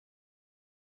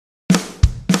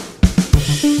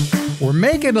We're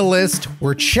making a list.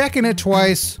 We're checking it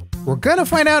twice. We're going to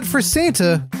find out for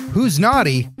Santa who's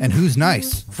naughty and who's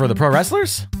nice. For the pro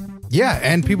wrestlers? Yeah,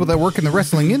 and people that work in the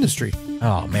wrestling industry.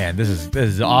 Oh, man, this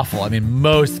is awful. I mean,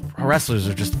 most pro wrestlers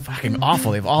are just fucking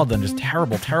awful. They've all done just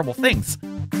terrible, terrible things.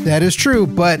 That is true,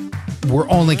 but we're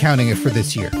only counting it for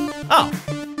this year. Oh,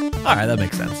 all right, that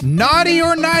makes sense. Naughty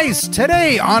or nice,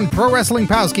 today on Pro Wrestling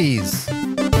Palskis.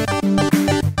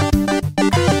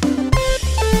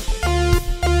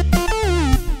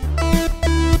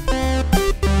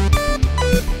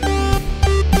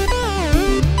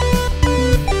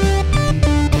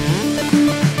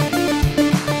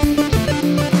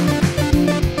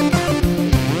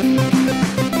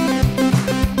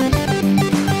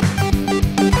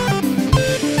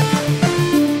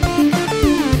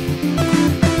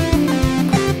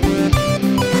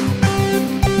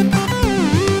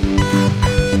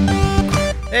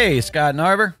 Hey, Scott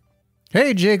Narver.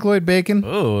 Hey, Jake Lloyd Bacon.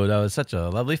 Oh, that was such a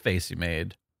lovely face you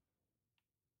made.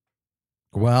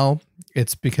 Well,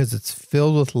 it's because it's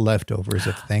filled with leftovers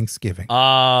of Thanksgiving.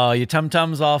 Oh, your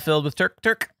tum-tums all filled with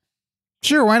turk?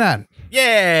 Sure, why not?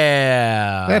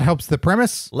 Yeah. That helps the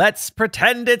premise. Let's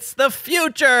pretend it's the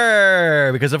future.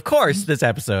 Because, of course, this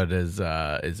episode is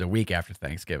a week after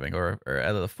Thanksgiving, or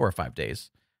 4 or 5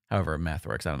 days. However math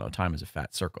works. I don't know. Time is a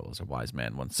fat circle, as a wise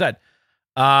man once said.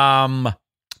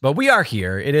 But we are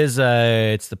here.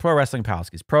 It's the Pro Wrestling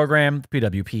Palskis program, the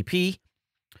PWPP.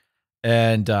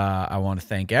 And I want to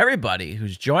thank everybody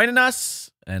who's joining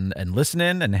us and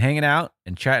listening and hanging out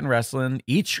and chatting wrestling.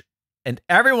 Each and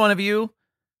every one of you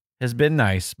has been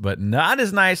nice, but not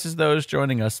as nice as those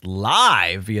joining us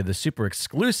live via the super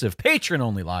exclusive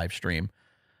patron-only live stream.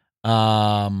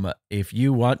 If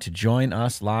you want to join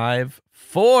us live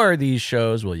for these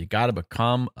shows, well, you got to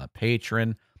become a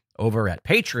patron over at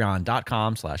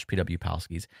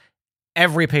patreon.com/pwpalskis.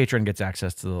 Every patron gets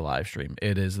access to the live stream.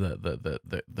 It is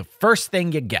the first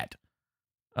thing you get.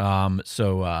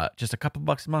 So just a couple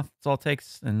bucks a month, that's all it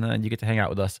takes, and then you get to hang out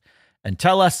with us and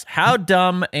tell us how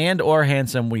dumb and or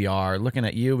handsome we are. Looking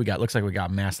at you, looks like we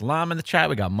got Mass Lam in the chat.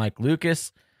 We got Mike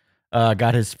Lucas.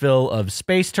 Got his fill of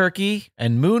space turkey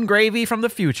and moon gravy from the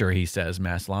future, he says,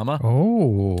 Mass Llama.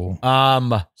 Oh.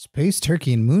 Space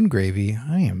turkey and moon gravy.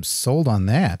 I am sold on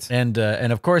that. And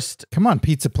of course, come on,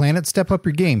 Pizza Planet, step up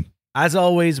your game. As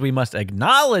always, we must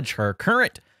acknowledge her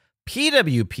current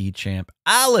PWP champ,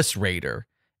 Alice Raider,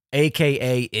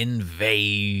 aka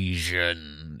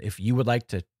Invasion. If you would like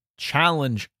to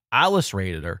challenge Alice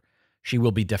Raider, she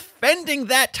will be defending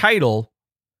that title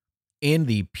in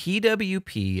the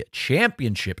PWP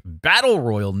Championship Battle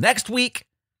Royal next week,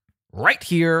 right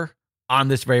here on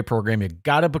this very program. You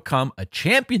got to become a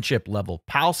championship level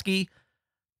Palski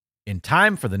in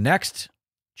time for the next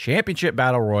Championship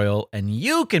Battle Royal, and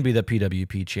you can be the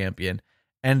PWP champion.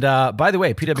 And by the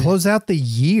way, close out the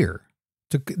year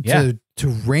to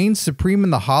reign supreme in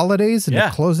the holidays and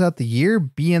to close out the year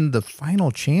being the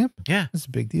final champ. Yeah, that's a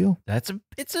big deal. Listen,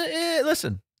 it's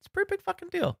a pretty big fucking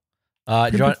deal. Do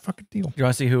you want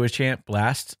to see who was champ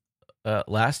last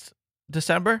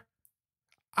December?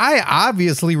 I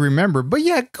obviously remember, but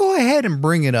yeah, go ahead and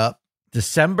bring it up.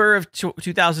 December of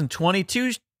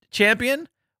 2022 champion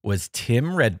was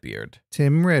Tim Redbeard.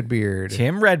 Tim Redbeard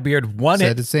won it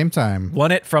at the same time.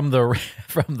 Won it from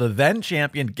the then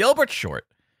champion Gilbert Short.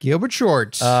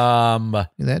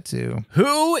 That too.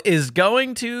 Who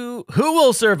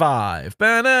will survive?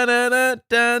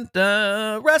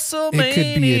 WrestleMania. It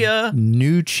could be a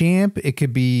new champ. It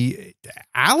could be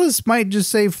Alice might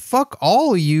just say, fuck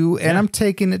all of you, and I'm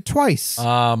taking it twice.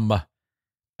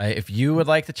 If you would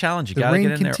like the challenge, you got to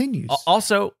get in continues. There.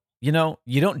 Also, you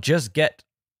don't just get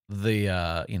the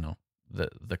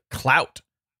clout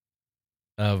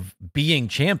of being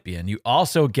champion. You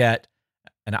also get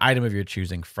an item of your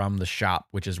choosing from the shop,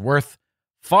 which is worth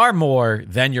far more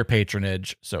than your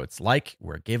patronage. So it's like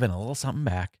we're giving a little something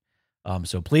back.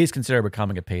 So please consider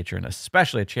becoming a patron,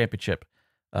 especially a championship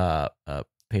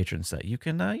patron, so you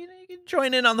can you can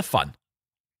join in on the fun.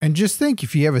 And just think,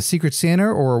 if you have a Secret Santa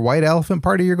or a white elephant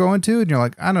party you're going to, and you're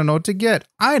like, I don't know what to get.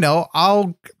 I know,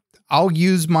 I'll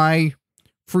use my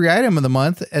free item of the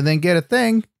month and then get a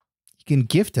thing. You can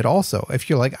gift it also. If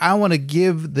you're like, I want to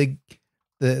give the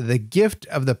gift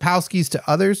of the Palskis to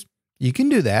others, you can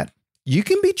do that. You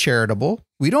can be charitable.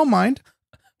 We don't mind.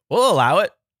 We'll allow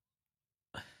it.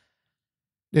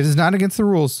 It is not against the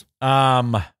rules.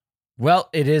 Well,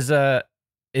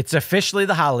 it's officially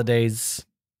the holidays.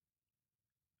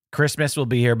 Christmas will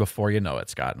be here before you know it,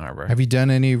 Scott Narver. Have you done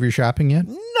any of your shopping yet?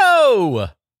 No.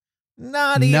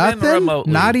 Not even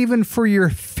remotely. Not even for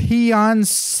your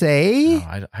fiance?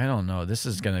 No, I don't know. This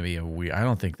is going to be a weird. I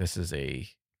don't think this is a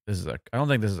I don't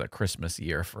think this is a Christmas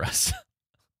year for us.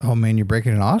 Oh man, you're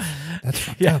breaking it off? That's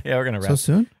fucked up. Yeah, we're gonna wrap. So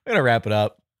soon? We're gonna wrap it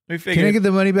up. We figured. Can I get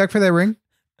the money back for that ring?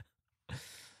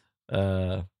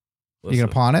 You gonna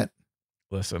pawn it?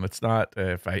 Listen, it's not.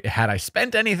 If I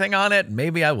spent anything on it,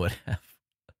 maybe I would have.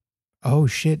 Oh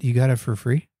shit! You got it for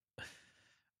free?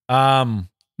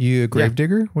 You a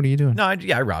gravedigger? What are you doing? No,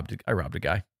 I robbed a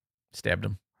guy, stabbed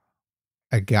him.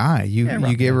 A guy?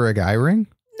 You gave her a guy ring?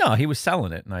 No, he was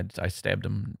selling it, and I stabbed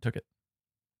him and took it.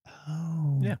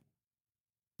 Oh, yeah.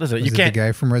 Listen, was you it can't. The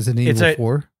guy from Resident Evil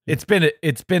 4. It's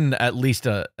been at least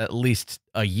a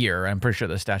year. I'm pretty sure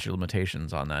the statute of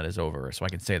limitations on that is over, so I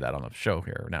can say that on the show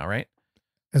here now, right?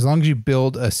 As long as you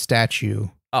build a statue.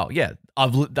 Oh yeah, I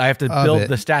have to build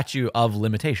the statue of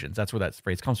limitations. That's where that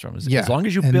phrase comes from. As long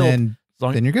as you build,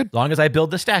 then you're good. As long as I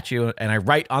build the statue and I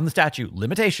write on the statue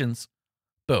limitations,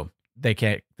 boom, they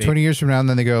can't. 20 years from now, and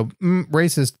then they go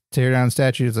racist, tear down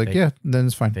statue. It's like then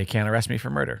it's fine. They can't arrest me for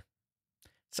murder.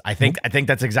 So I think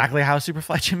that's exactly how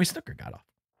Superfly Jimmy Snooker got off.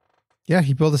 Yeah,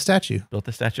 he built a statue. Built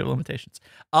the statue of limitations.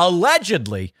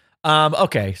 Allegedly.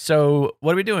 Okay, so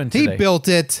what are we doing today? He built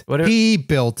it. He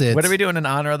built it. What are we doing in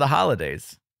honor of the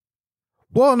holidays?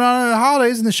 Well, in honor of the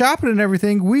holidays and the shopping and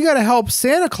everything, we got to help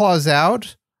Santa Claus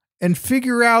out and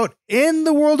figure out in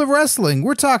the world of wrestling.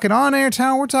 We're talking on air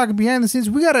town. We're talking behind the scenes.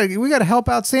 We gotta help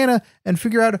out Santa and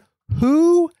figure out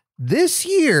who this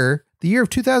year, the year of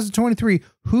 2023,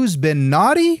 who's been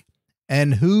naughty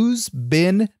and who's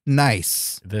been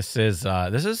nice. This is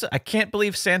I can't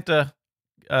believe Santa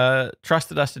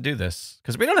trusted us to do this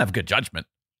because we don't have good judgment.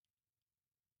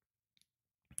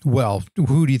 Well,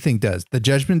 who do you think does? The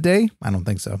Judgment Day? I don't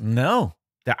think so. No,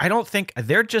 I don't think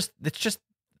it's just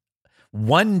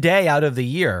one day out of the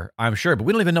year, I'm sure, but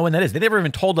we don't even know when that is. They never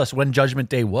even told us when Judgment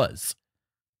Day was.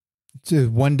 It's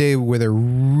one day where they're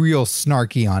real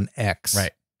snarky on X.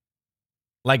 Right.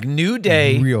 Like New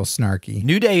Day. Real snarky.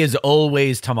 New Day is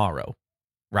always tomorrow,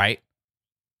 right?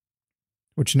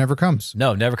 Which never comes.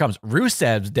 No, never comes.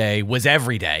 Rusev's day was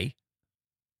every day.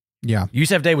 Yeah.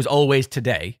 Rusev Day was always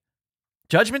today.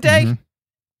 Judgment Day?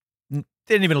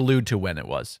 Didn't even allude to when it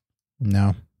was.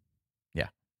 No. Yeah.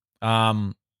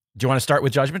 Do you want to start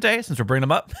with Judgment Day since we're bringing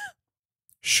them up?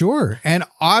 Sure. And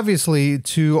obviously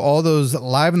to all those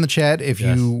live in the chat, if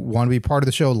you want to be part of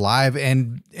the show live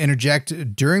and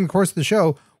interject during the course of the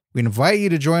show, we invite you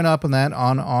to join up on that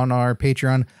on our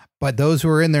Patreon. But those who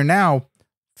are in there now,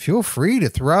 feel free to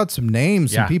throw out some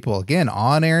names, some people. Again,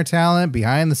 on-air talent,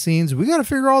 behind the scenes. We got to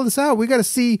figure all this out. We got to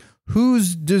see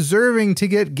who's deserving to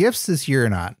get gifts this year or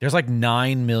not. There's like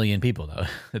 9 million people, though,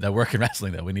 that work in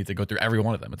wrestling, though. We need to go through every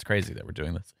one of them. It's crazy that we're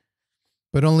doing this.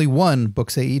 But only one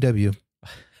books AEW.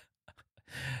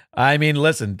 I mean,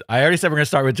 listen, I already said we're going to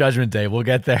start with Judgment Day. We'll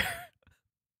get there.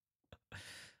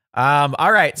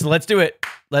 All right, so let's do it.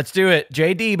 Let's do it.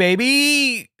 JD,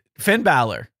 baby. Finn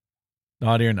Balor.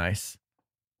 Naughty or nice?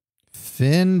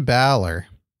 Finn Balor.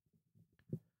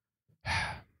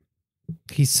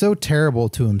 He's so terrible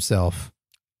to himself.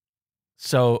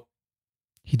 So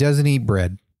he doesn't eat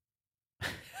bread.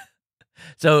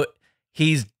 So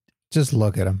he's just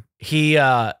look at him. He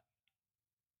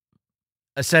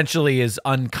essentially is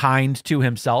unkind to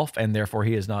himself, and therefore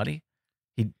he is naughty.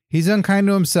 He's unkind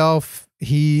to himself.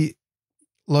 He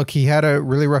had a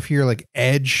really rough year. Like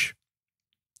Edge,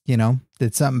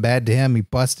 did something bad to him. He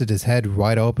busted his head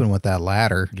wide open with that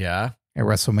ladder. Yeah, at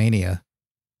WrestleMania.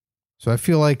 So I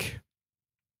feel like,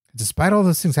 despite all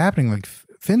those things happening, like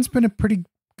Finn's been a pretty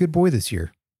good boy this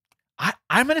year.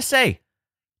 I'm gonna say,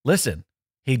 listen,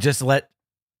 he just let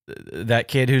that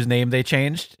kid whose name they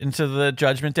changed into the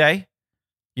Judgment Day.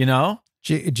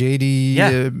 JD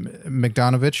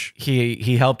McDonovich.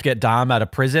 He helped get Dom out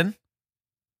of prison.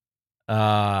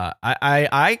 I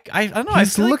don't know.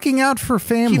 He's looking out for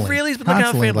family. He really's been looking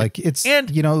out for family. Like it's and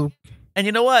you know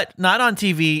what? Not on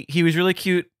TV. He was really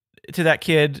cute to that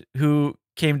kid who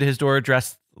came to his door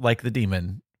dressed like the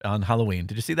demon on Halloween.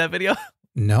 Did you see that video?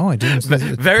 No, I didn't.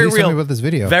 Very Please real. tell me about this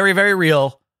video. Very, very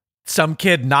real. Some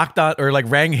kid knocked on or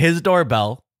rang his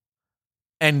doorbell.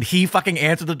 And he fucking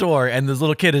answered the door, and this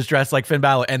little kid is dressed like Finn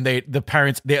Balor, and the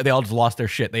parents they all just lost their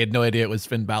shit. They had no idea it was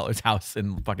Finn Balor's house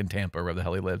in fucking Tampa, wherever the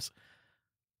hell he lives.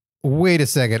 Wait a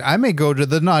second. I may go to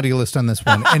the naughty list on this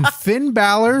one. And Finn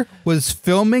Balor was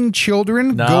filming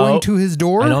children going to his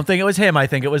door? I don't think it was him. I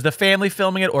think it was the family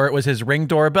filming it, or it was his Ring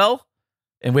doorbell.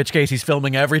 In which case, he's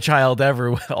filming every child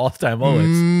ever, all the time,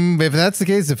 always. If that's the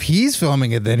case, if he's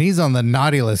filming it, then he's on the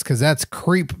naughty list, because that's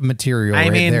creep material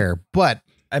there. But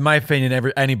in my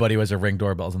opinion, anybody who has a Ring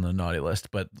doorbell is on the naughty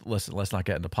list. But listen, let's not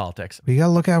get into politics. We got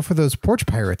to look out for those porch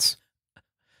pirates.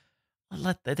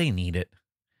 They need it.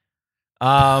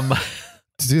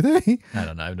 Do they? I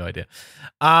don't know. I have no idea.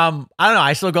 I don't know.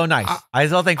 I still go nice. I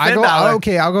still think Finn I go Balor.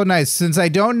 okay. I'll go nice since I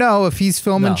don't know if he's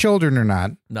filming No. children or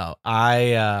not. No,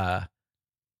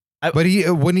 But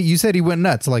when you said he went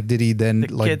nuts, like, did he then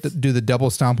like kids- do the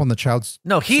double stomp on the child's?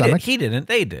 no, he stomach? did. He didn't.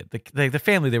 They did. The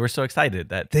family. They were so excited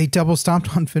that, They double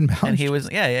stomped on Finn Balor. and he was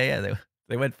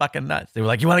They went fucking nuts. They were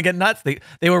like, "You want to get nuts?" They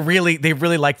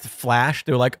really liked Flash.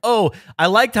 They were like, "Oh, I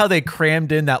liked how they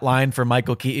crammed in that line for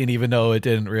Michael Keaton, even though it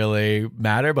didn't really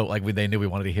matter, but like they knew we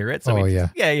wanted to hear it." So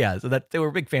yeah. So that they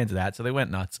were big fans of that. So they went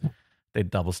nuts. They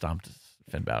double stomped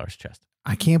Finn Balor's chest.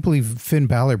 I can't believe Finn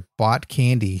Balor bought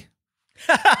candy.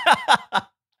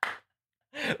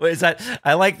 What is that?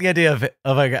 I like the idea of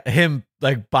like him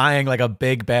like buying like a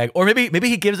big bag, or maybe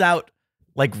he gives out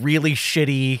like really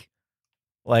shitty,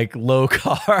 like low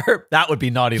carb. That would be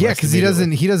naughty. Yeah, because he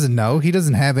doesn't know. He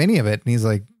doesn't have any of it, and he's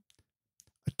like,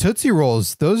 Tootsie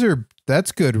Rolls.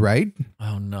 That's good, right?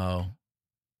 Oh no.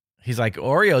 He's like,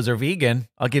 Oreos are vegan.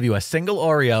 I'll give you a single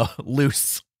Oreo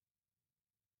loose.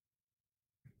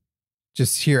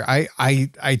 Just here,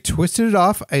 I twisted it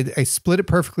off. I split it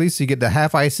perfectly, so you get the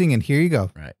half icing, and here you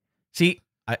go. Right. See,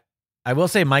 I will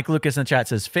say Mike Lucas in the chat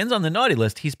says Finn's on the naughty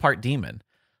list. He's part demon.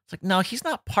 It's like, no, he's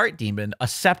not part demon. A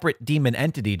separate demon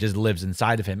entity just lives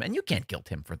inside of him, and you can't guilt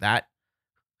him for that.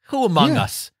 Who among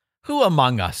us? Who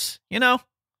among us? You know?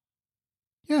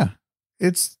 Yeah.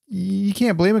 You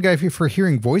can't blame a guy for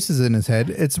hearing voices in his head.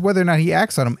 It's whether or not he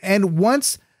acts on them. And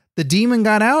once the demon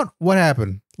got out, what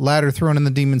happened? Ladder thrown in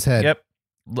the demon's head. Yep.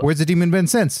 Where's the demon been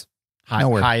since?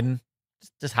 Nowhere. Hiding.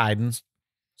 Just hiding.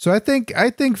 So I think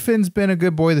Finn's been a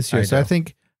good boy this year. I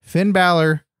think Finn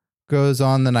Balor goes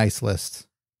on the nice list.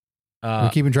 Are we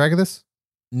keeping track of this?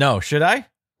 No. Should I? Do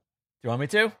you want me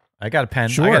to? I got a pen.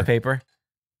 Sure. I got a paper.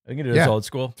 We can do this old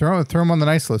school. Throw him on the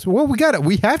nice list. Well, we got it.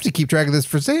 We have to keep track of this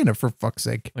for Santa, for fuck's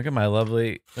sake. Look at my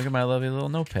lovely little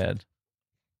notepad.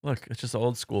 Look, it's just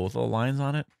old school with little lines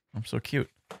on it. I'm so cute.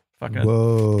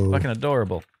 Fucking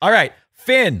adorable. All right,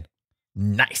 Finn.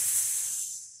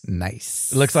 Nice.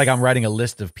 Nice. It looks like I'm writing a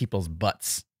list of people's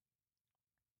butts.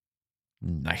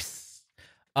 Nice.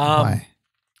 Why?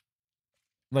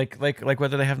 Like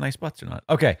whether they have nice butts or not.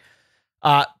 Okay.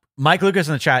 Mike Lucas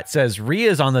in the chat says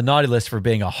Rhea's on the naughty list for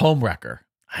being a homewrecker.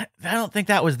 I don't think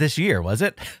that was this year, was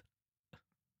it?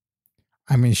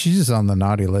 I mean, she's just on the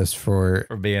naughty list for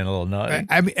being a little naughty.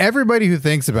 I mean, everybody who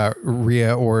thinks about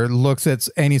Rhea or looks at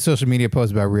any social media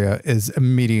post about Rhea is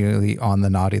immediately on the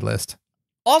naughty list.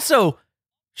 Also,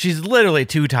 she's literally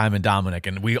 2-time in Dominic,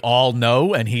 and we all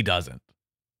know, and he doesn't.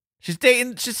 She's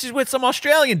dating. She's with some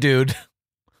Australian dude.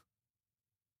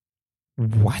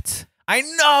 What? I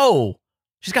know.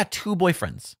 She's got 2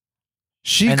 boyfriends.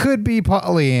 She could be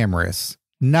polyamorous.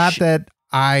 Not that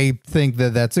I think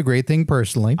that that's a great thing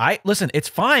personally. Listen, it's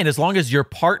fine as long as your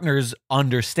partners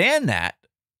understand that.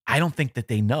 I don't think that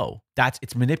they know.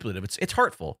 It's manipulative. It's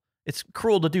hurtful. It's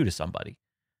cruel to do to somebody.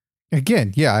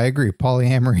 Again, yeah, I agree.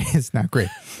 Polyamory is not great.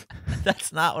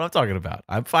 That's not what I'm talking about.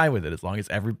 I'm fine with it as long as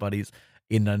everybody's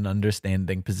in an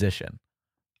understanding position.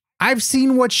 I've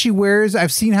seen what she wears.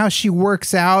 I've seen how she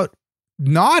works out.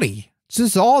 Naughty. It's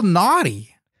just all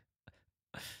naughty.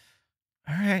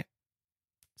 All right.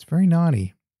 It's very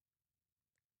naughty.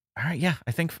 All right. Yeah.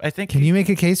 I think. Can you make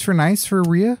a case for nice for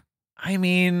Rhea? I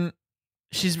mean,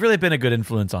 she's really been a good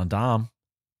influence on Dom.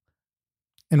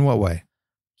 In what way?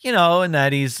 You know, in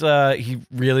that he's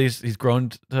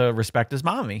grown to respect his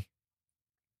mommy.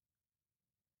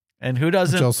 And who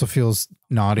doesn't? Which also feels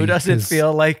naughty. Who doesn't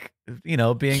feel like, you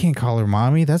know, being... You can't call her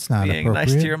mommy. That's not being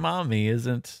appropriate. Nice to your mommy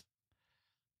isn't...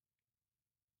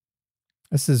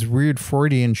 This is weird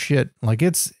Freudian shit. Like,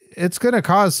 it's going to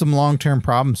cause some long-term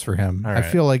problems for him. Right. I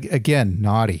feel like, again,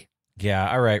 naughty.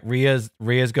 Yeah, all right.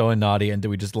 Rhea's going naughty, and do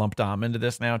we just lump Dom into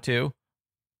this now, too?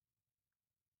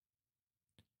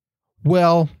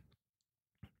 Well,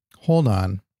 hold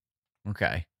on.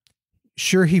 Okay.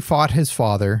 Sure, he fought his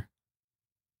father.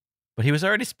 But he was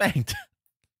already spanked.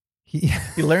 He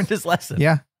learned his lesson.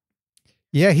 Yeah.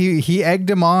 Yeah, he egged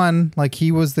him on like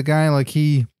he was the guy, like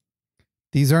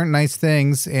these aren't nice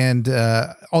things. And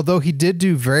although he did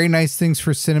do very nice things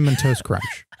for Cinnamon Toast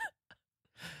Crunch.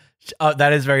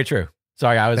 That is very true.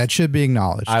 Sorry, that should be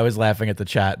acknowledged. I was laughing at the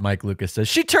chat. Mike Lucas says,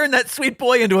 she turned that sweet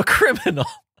boy into a criminal.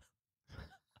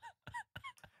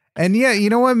 And yeah, you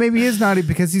know what? Maybe he is naughty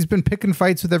because he's been picking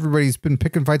fights with everybody. He's been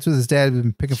picking fights with his dad. He's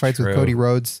been picking fights with Cody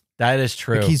Rhodes. That is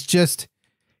true. Like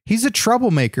he's a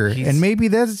troublemaker. And maybe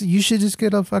you should just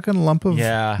get a fucking lump of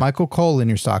Michael Cole in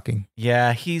your stocking.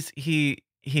 Yeah, that's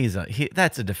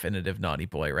a definitive naughty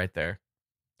boy right there.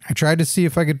 I tried to see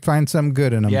if I could find something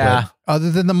good in him. Yeah. But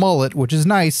other than the mullet, which is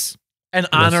nice. And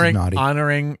The rest is naughty.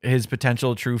 honoring his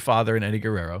potential true father in Eddie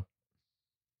Guerrero.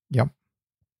 Yep.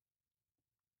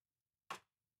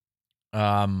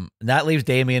 That leaves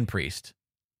Damian Priest.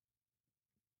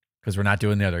 Because we're not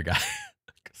doing the other guy.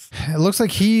 It looks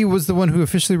like he was the one who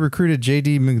officially recruited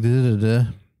JD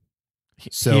McDuh.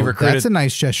 So that's a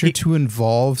nice gesture to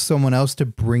involve someone else to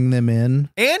bring them in.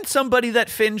 And somebody that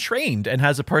Finn trained and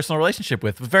has a personal relationship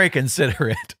with. Very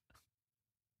considerate.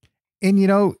 And, you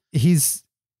know, he's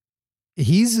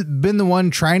been the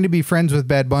one trying to be friends with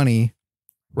Bad Bunny,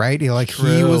 right? He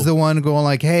was the one going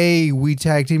like, hey, we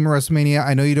tag team WrestleMania.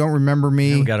 I know you don't remember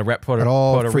me. We got to rep Puerto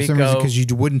for Rico. Some reason, because you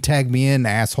wouldn't tag me in,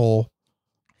 asshole.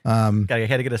 Had to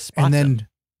get a spot. And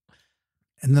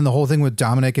then the whole thing with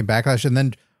Dominic and Backlash, and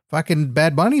then fucking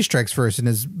Bad Bunny strikes first and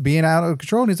is being out of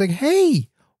control. And he's like, hey,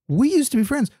 we used to be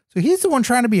friends. So he's the one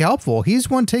trying to be helpful. He's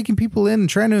one taking people in and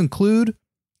trying to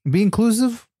be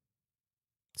inclusive.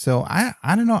 So I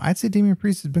don't know. I'd say Damian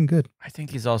Priest has been good. I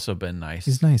think he's also been nice.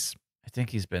 He's nice. I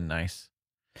think he's been nice.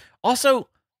 Also,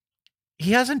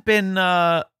 he hasn't been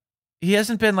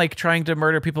like trying to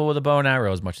murder people with a bow and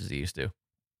arrow as much as he used to.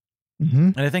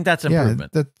 Mm-hmm. And I think that's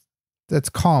improvement. Yeah, that's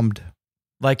calmed.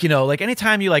 Like, you know, like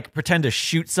anytime you like pretend to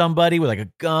shoot somebody with like a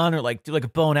gun or like do like a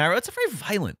bow and arrow, it's very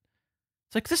violent.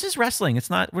 It's like, this is wrestling. This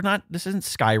isn't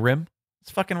Skyrim.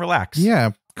 Let's fucking relax.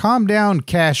 Yeah. Calm down,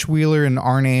 Cash Wheeler and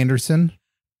Arn Anderson.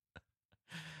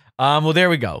 Well, there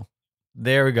we go.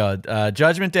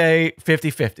 Judgment Day,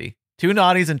 50-50. 2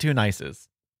 naughties and 2 nices.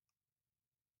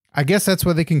 I guess that's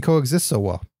why they can coexist so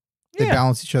well. They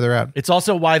balance each other out. It's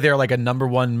also why they're like a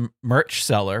 #1 merch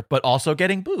seller, but also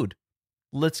getting booed.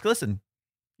 Let's listen.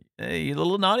 Hey, a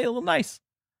little naughty, a little nice.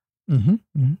 Mm-hmm.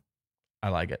 Mm-hmm. I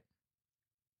like it.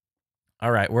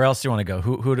 All right, where else do you want to go?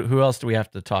 Who else do we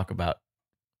have to talk about?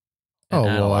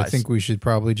 Well, I think we should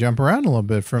probably jump around a little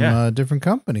bit from different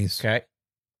companies. Okay.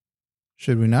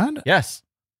 Should we not? Yes.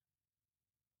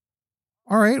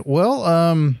 All right. Well,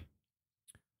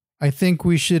 I think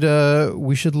we should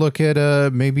look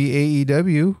at maybe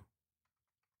AEW,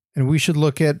 and we should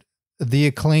look at the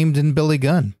Acclaimed and Billy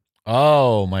Gunn.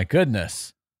 Oh my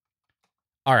goodness.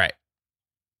 All right.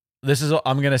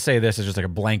 I'm going to say this as just like a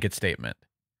blanket statement.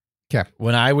 Okay.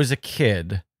 When I was a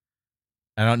kid,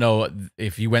 I don't know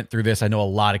if you went through this. I know a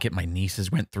lot of kids, my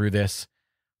nieces went through this.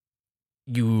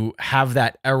 You have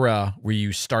that era where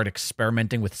you start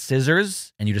experimenting with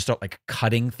scissors and you just start like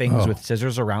cutting things with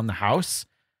scissors around the house.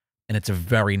 And it's a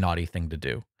very naughty thing to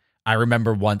do. I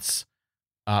remember once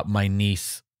my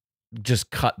niece just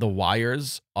cut the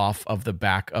wires off of the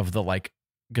back of the like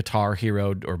Guitar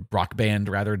Hero or Rock Band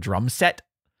rather drum set.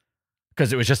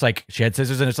 Because it was just like she had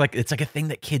scissors and it's like a thing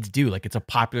that kids do. Like it's a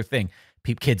popular thing.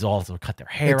 Kids also cut their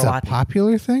hair a lot. It's a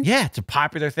popular thing? Yeah, it's a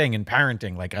popular thing in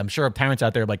parenting. Like I'm sure parents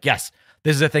out there are like, yes,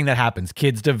 this is a thing that happens.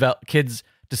 Kids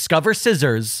discover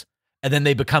scissors and then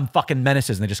they become fucking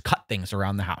menaces and they just cut things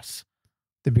around the house.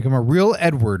 They become a real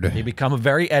Edward. They become a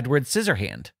very Edward scissor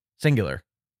hand. Singular.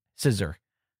 Scissor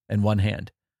in one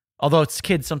hand. Although it's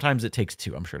kids, sometimes it takes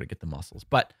 2, I'm sure, to get the muscles.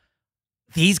 But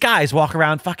these guys walk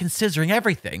around fucking scissoring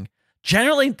everything.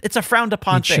 Generally, it's a frowned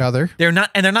upon thing. Each other. They're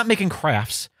not making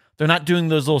crafts. They're not doing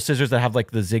those little scissors that have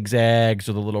like the zigzags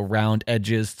or the little round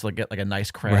edges to like get like a nice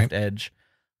craft edge.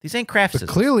 These ain't craft scissors.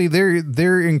 Clearly,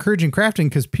 they're encouraging crafting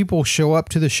because people show up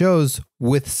to the shows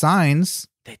with signs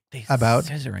about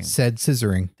scissoring. Said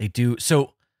scissoring. They do.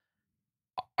 So,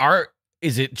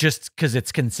 is it just because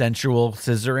it's consensual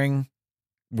scissoring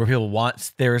where people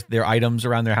want their items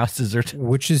around their house scissored?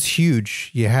 Which is huge.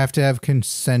 You have to have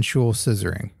consensual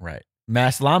scissoring. Right.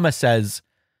 Mass Llama says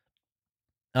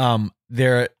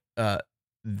they're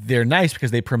nice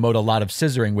because they promote a lot of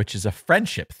scissoring, which is a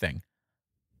friendship thing.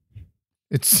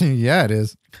 It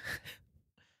is.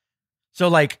 So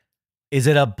like, is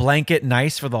it a blanket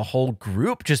nice for the whole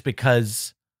group just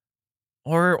because,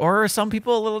 or are some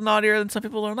people a little naughtier than some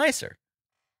people are nicer?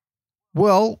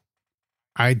 Well,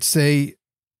 I'd say,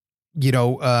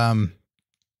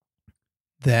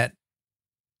 that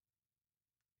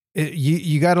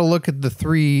you got to look at the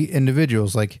 3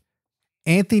 individuals. Like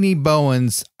Anthony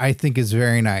Bowens, I think is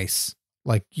very nice.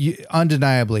 Like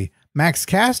undeniably. Max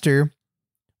Caster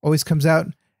always comes out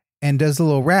and does a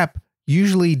little rap,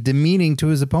 usually demeaning to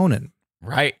his opponent.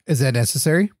 Right. Is that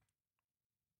necessary?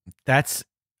 That's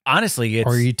honestly,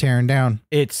 or are you tearing down?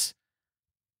 It's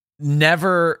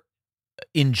never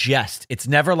in jest. It's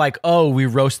never like, oh, we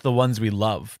roast the ones we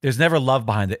love. There's never love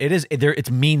behind it.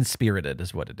 It's mean spirited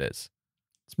is what it is.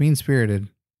 It's mean spirited.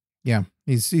 Yeah.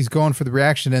 He's going for the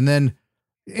reaction. And then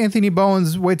Anthony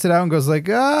Bowens waits it out and goes like,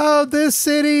 oh, this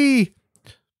city.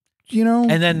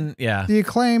 And then the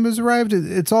Acclaim has arrived.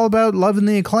 It's all about loving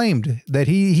the Acclaimed. That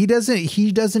he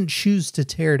doesn't choose to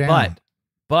tear down.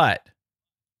 But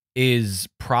is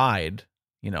pride?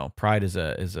 Pride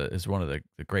is one of the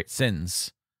great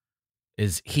sins.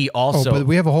 Is he also? But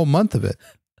we have a whole month of it.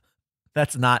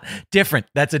 That's not different.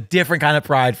 That's a different kind of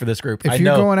pride for this group. If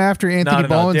you're going after Anthony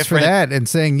Bowens for that and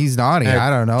saying he's naughty, I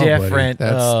don't know. Different.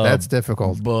 That's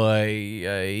difficult. Boy,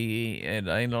 and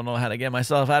I don't know how to get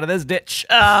myself out of this ditch.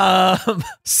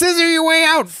 Scissor your way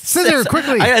out. Scissor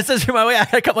quickly. I gotta scissor my way. I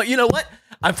gotta come. You know what?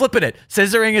 I'm flipping it.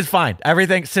 Scissoring is fine.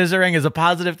 Scissoring is a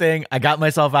positive thing. I got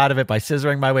myself out of it by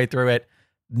scissoring my way through it.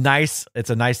 Nice. It's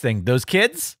a nice thing. Those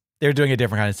kids, they're doing a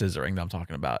different kind of scissoring that I'm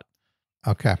talking about.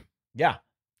 Okay. Yeah.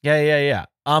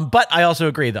 But I also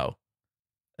agree though.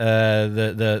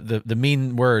 The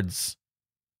mean words.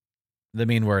 I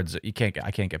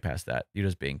can't get past that. You're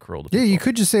just being cruel to people. Yeah, you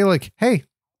could just say like, "Hey,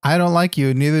 I don't like you,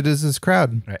 and neither does this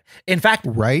crowd." Right. In fact,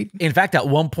 at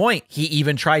one point, he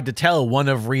even tried to tell one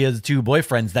of Rhea's two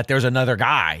boyfriends that there's another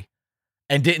guy,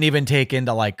 and didn't even take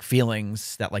into like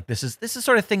feelings that like this is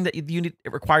sort of thing that you need.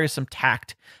 It requires some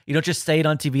tact. You don't just say it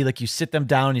on TV. Like you sit them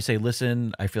down and you say,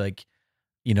 "Listen, I feel like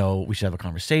we should have a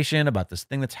conversation about this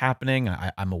thing that's happening.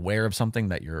 I'm aware of something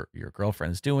that your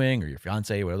girlfriend's doing or your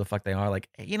fiance, whatever the fuck they are. Like,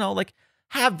 like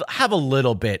have a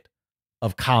little bit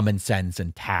of common sense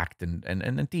and tact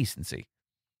and decency."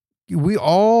 We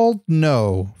all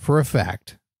know for a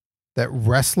fact that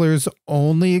wrestlers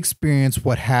only experience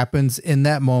what happens in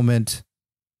that moment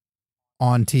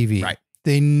on TV. Right.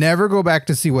 They never go back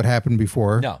to see what happened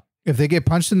before. No. If they get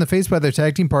punched in the face by their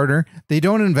tag team partner, they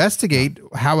don't investigate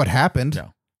how it happened.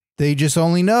 No. They just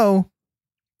only know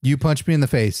you punched me in the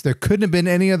face. There couldn't have been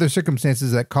any other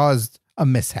circumstances that caused a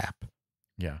mishap.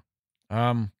 Yeah.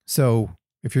 So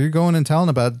if you're going and telling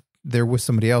about there was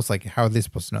somebody else, like how are they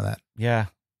supposed to know that? Yeah.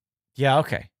 Yeah.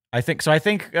 Okay. I think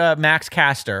Max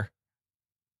Caster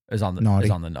is on the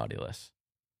naughty list.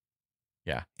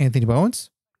 Yeah. Anthony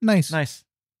Bowens. Nice.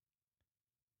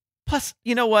 Plus,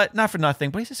 you know what? Not for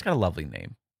nothing, but he's just got a lovely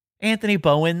name. Anthony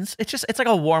Bowens. It's like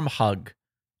a warm hug.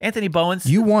 Anthony Bowens.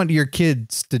 You want your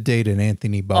kids to date an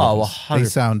Anthony Bowens. Oh,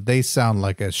 100%. They sound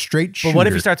like a straight shooter. But what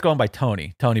if he starts going by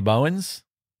Tony? Tony Bowens?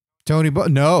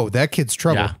 No, that kid's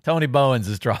trouble. Yeah, Tony Bowens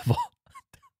is trouble.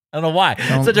 I don't know why.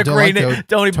 Such a like great name.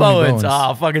 Tony Bowens.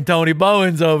 Oh, fucking Tony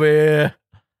Bowens over here.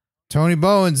 Tony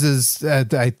Bowens is,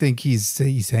 I think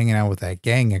he's hanging out with that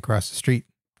gang across the street.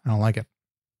 I don't like it.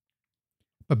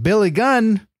 But Billy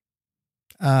Gunn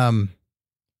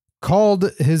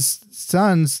called his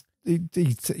sons.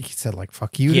 He said like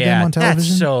 "fuck you" to them on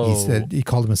television. He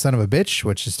called him a son of a bitch,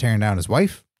 which is tearing down his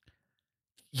wife.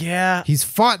 Yeah, he's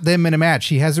fought them in a match.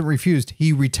 He hasn't refused.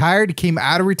 He retired. Came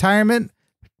out of retirement,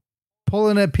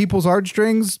 pulling at people's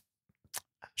heartstrings.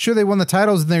 Sure, they won the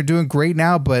titles and they're doing great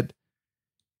now, but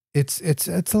it's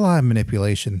a lot of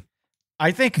manipulation.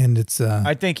 I think it's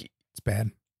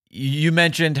bad. You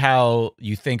mentioned how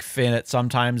you think Finn at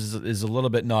sometimes is a little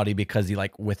bit naughty because he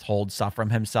like withholds stuff from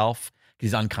himself.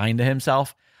 He's unkind to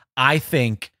himself. I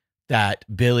think that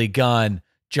Billy Gunn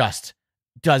just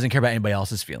doesn't care about anybody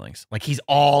else's feelings. Like he's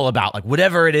all about like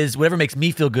whatever it is, whatever makes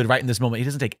me feel good right in this moment. He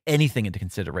doesn't take anything into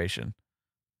consideration.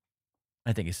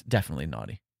 I think he's definitely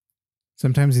naughty.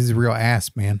 Sometimes he's a real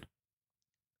ass man.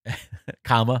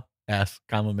 Ass,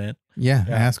 man. Yeah,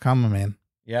 ass, man.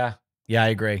 Yeah, I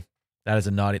agree. That is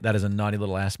a naughty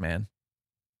little ass man.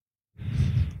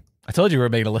 I told you we were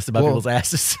making a list about people's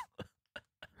asses.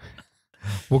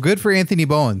 Well, good for Anthony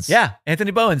Bowens. Yeah, Anthony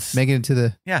Bowens. Making it to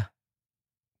the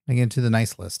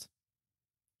nice list.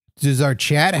 Does our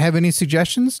chat have any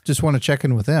suggestions? Just want to check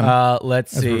in with them.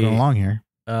 Let's see. We're going along here.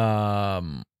 I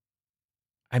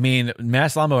mean,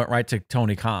 Mass Llama went right to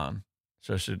Tony Khan.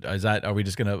 So are we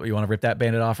just you want to rip that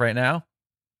bandit off right now?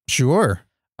 Sure.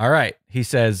 All right. He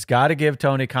says, gotta give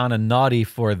Tony Khan a naughty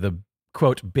for the,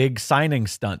 quote, big signing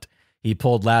stunt he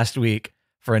pulled last week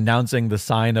for announcing the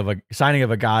signing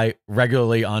of a guy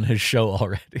regularly on his show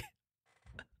already.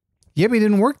 Yeah, but he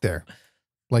didn't work there.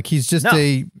 Like he's just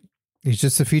a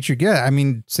featured guest. I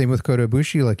mean, same with Kota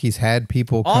Ibushi. Like he's had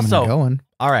people coming and going.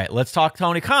 All right, let's talk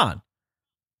Tony Khan.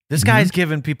 This guy's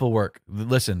giving people work.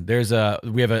 Listen,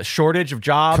 we have a shortage of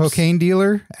jobs. Cocaine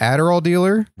dealer, Adderall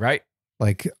dealer. Right.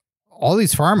 Like all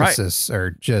these pharmacists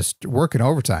are just working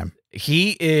overtime.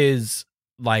 He is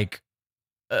like,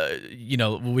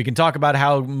 we can talk about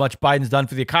how much Biden's done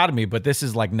for the economy, but this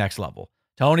is like next level.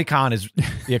 Tony Khan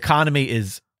the economy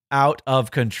is out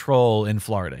of control in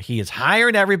Florida. He is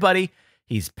hiring everybody.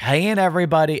 He's paying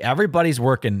everybody. Everybody's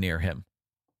working near him.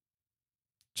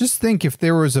 Just think if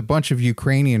there was a bunch of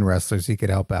Ukrainian wrestlers he could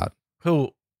help out.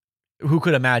 Who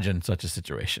could imagine such a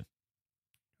situation?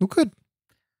 Who could?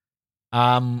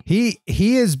 Um, He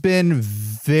has been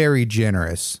very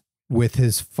generous with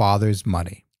his father's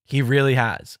money. He really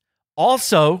has.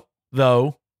 Also,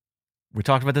 though, we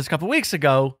talked about this a couple weeks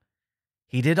ago,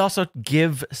 he did also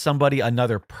give somebody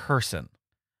another person.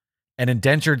 An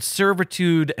indentured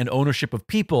servitude and ownership of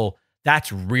people,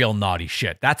 that's real naughty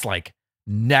shit. That's like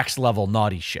next level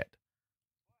naughty shit.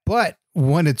 But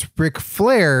when it's Ric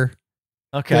Flair,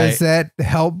 Okay. does that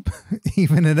help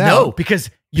even it out? No, because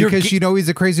you know he's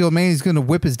a crazy old man. He's going to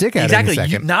whip his dick out exactly. in a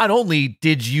second. Not only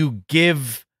did you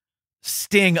give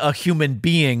Sting a human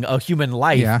being, a human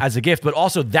life as a gift, but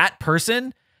also that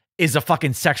person is a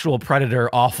fucking sexual predator,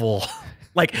 awful.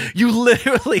 Like, you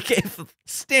literally gave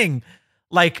Sting,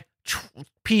 like,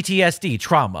 PTSD,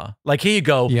 trauma. Like, here you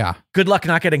go. Yeah. Good luck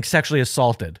not getting sexually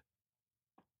assaulted.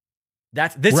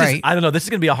 This Right. is, I don't know, this is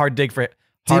going to be a hard dig for it.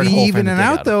 Did he even it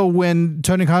out, though, when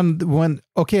Tony Khan went,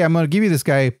 okay, I'm going to give you this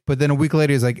guy, but then a week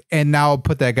later he's like, and now I'll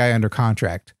put that guy under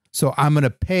contract. So I'm going to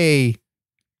pay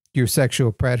your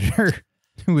sexual predator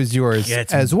who is yours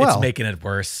as well. It's making it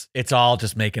worse. It's all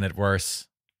just making it worse.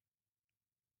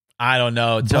 I don't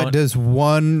know. But does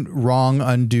one wrong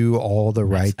undo all the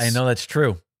rights? I know that's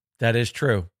true. That is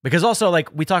true. Because also, like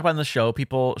we talk about in the show,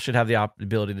 people should have the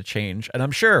ability to change. And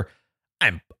I'm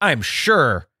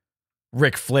sure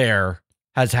Ric Flair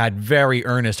has had very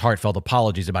earnest, heartfelt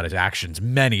apologies about his actions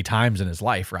many times in his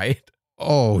life, right?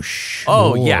 Oh, sure.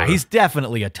 Oh, yeah. He's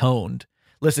definitely atoned.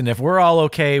 Listen, if we're all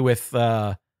okay with,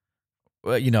 with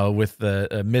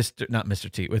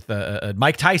Mr. T, with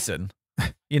Mike Tyson,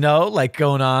 like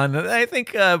going on, I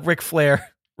think Ric Flair,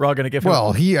 we're all going to give him.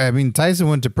 Well, Tyson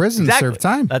went to prison, served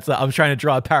time. I'm trying to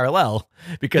draw a parallel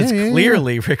because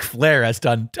clearly Ric Flair has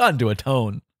done to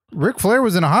atone. Ric Flair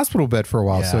was in a hospital bed for a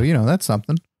while, so that's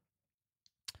something.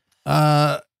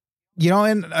 And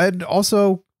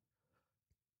also,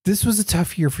 this was a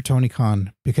tough year for Tony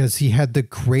Khan because he had the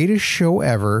greatest show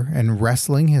ever in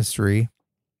wrestling history,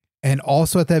 and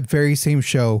also at that very same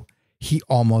show, he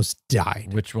almost died.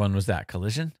 Which one was that?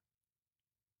 Collision?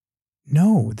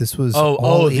 No, this was the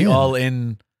All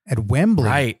In at Wembley,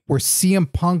 right? Where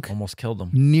CM Punk almost killed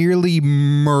him, nearly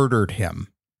murdered him.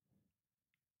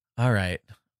 All right.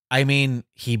 I mean,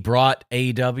 he brought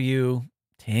AEW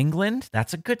to England.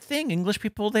 That's a good thing. English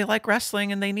people, they like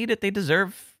wrestling and they need it. They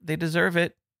deserve it. They deserve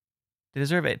it.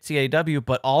 It's AEW,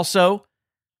 but also,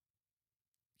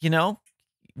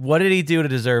 what did he do to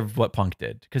deserve what Punk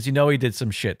did? Because he did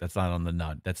some shit that's not on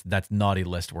the that's naughty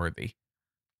list worthy.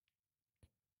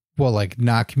 Well, like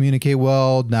not communicate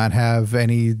well, not have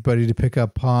anybody to pick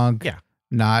up Punk. Yeah.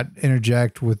 Not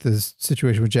interject with this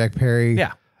situation with Jack Perry.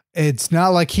 Yeah. It's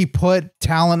not like he put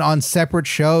talent on separate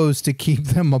shows to keep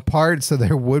them apart so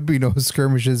there would be no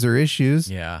skirmishes or issues.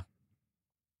 Yeah.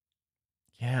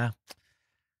 Yeah.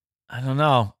 I don't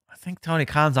know. I think Tony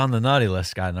Khan's on the naughty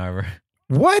list, Scott Narver.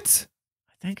 What?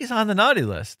 I think he's on the naughty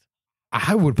list.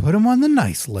 I would put him on the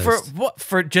nice list. For what?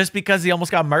 For just because he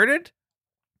almost got murdered?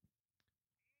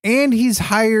 And he's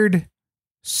hired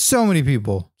so many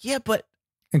people. Yeah, but...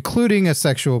 including a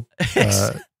sexual...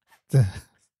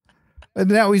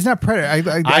 no, he's not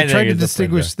predator. I tried to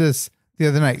distinguish this the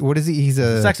other night. What is he? He's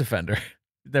a sex offender.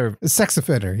 A sex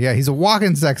offender. Yeah, he's a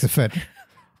walking sex offender.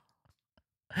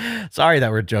 Sorry that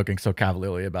we're joking so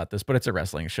cavalierly about this, but it's a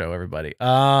wrestling show, everybody.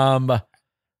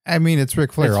 It's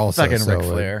Ric Flair also. Fucking Ric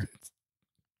Flair.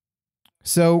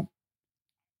 So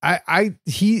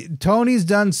Tony's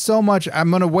done so much. I'm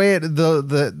gonna weigh it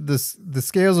the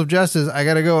scales of justice. I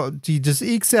gotta go. He just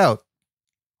ekes out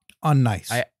on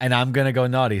nice. I'm gonna go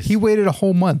naughty. He waited a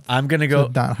whole month. I'm gonna go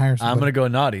not hire somebody. I'm gonna go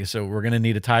naughty. So we're gonna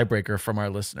need a tiebreaker from our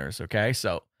listeners. Okay,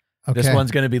 so this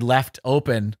one's gonna be left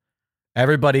open.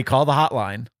 Everybody, call the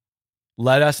hotline.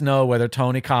 Let us know whether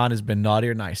Tony Khan has been naughty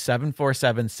or nice.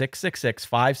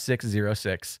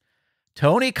 747-666-5606.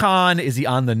 Tony Khan, is he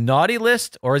on the naughty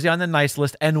list or is he on the nice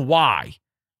list, and why?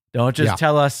 Don't just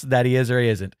tell us that he is or he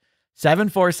isn't.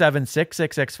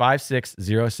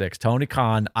 747-666-5606. Tony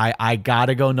Khan, I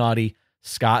gotta go naughty.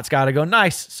 Scott's gotta go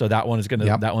nice. So that one's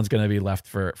gonna be left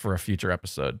for a future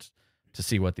episode to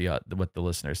see what the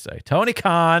listeners say. Tony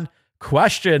Khan ?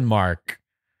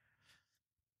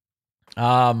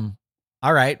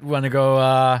 All right, want to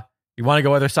go? You want to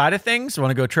go other side of things?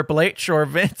 Want to go Triple H or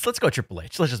Vince? Let's go Triple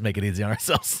H. Let's just make it easy on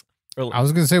ourselves. I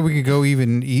was gonna say we could go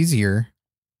even easier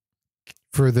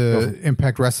for the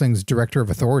Impact Wrestling's Director of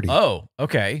Authority. Oh,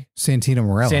 okay. Santino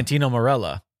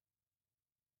Marella.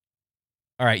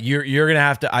 All right, you're gonna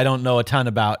have to. I don't know a ton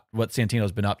about what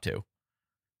Santino's been up to.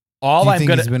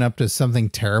 He's been up to something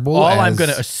terrible? All I'm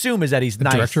gonna assume is that he's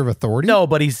nice. Director of Authority. No,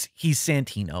 but he's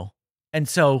Santino, and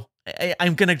so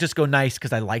I'm going to just go nice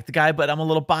because I like the guy, but I'm a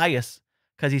little biased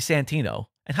because he's Santino.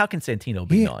 And how can Santino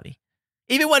be naughty?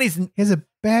 Even when he has a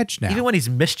badge now. Even when he's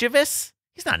mischievous,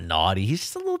 he's not naughty. He's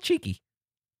just a little cheeky.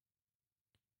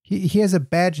 He has a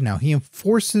badge now. He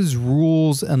enforces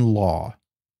rules and law.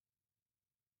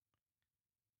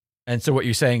 And so what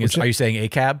you're saying is, are you saying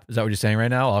ACAB? Is that what you're saying right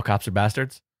now? All cops are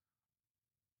bastards?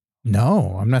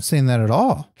 No, I'm not saying that at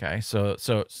all. Okay, so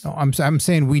no, I'm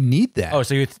saying we need that. Oh,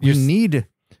 so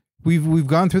we've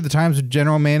gone through the times with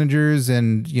general managers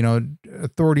and, you know,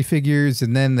 authority figures,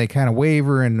 and then they kind of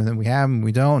waver, and then we have them,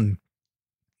 we don't. And,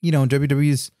 you know,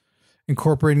 WWE's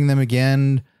incorporating them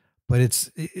again, but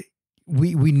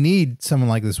we need someone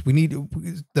like this.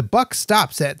 The buck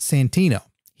stops at Santino.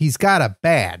 He's got a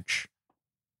badge.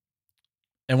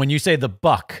 And when you say the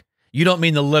buck, you don't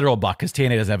mean the literal buck because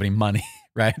TNA doesn't have any money,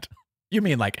 right? You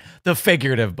mean like the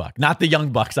figurative buck, not the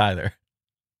young bucks either.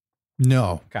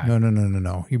 No, okay.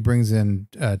 No. He brings in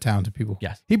talented people.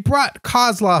 Yes. He brought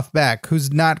Kozlov back,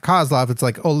 who's not Kozlov. It's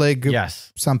like Oleg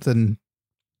something.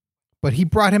 But he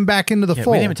brought him back into the fold.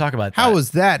 We didn't even talk about that. How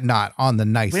is that not on the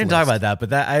nice list? We didn't talk about that,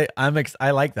 but I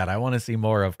like that. I want to see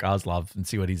more of Kozlov and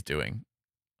see what he's doing.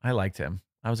 I liked him.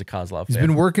 I was a Kozlov fan. He's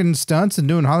been working stunts and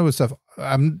doing Hollywood stuff.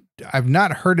 I've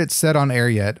not heard it said on air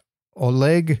yet.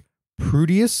 Oleg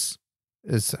Prudius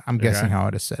is, I'm guessing how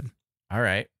it is said. All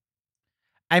right.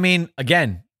 I mean,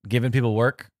 again, giving people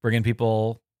work, bringing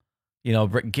people, you know,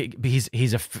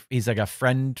 he's like a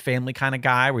friend, family kind of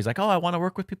guy where he's like, oh, I want to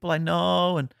work with people I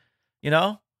know, and you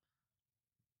know,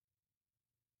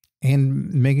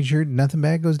 and making sure nothing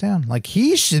bad goes down. Like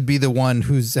he should be the one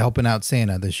who's helping out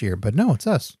Santa this year, but no, it's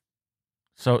us.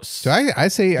 So I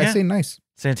say nice.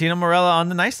 Santino Marella on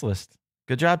the nice list.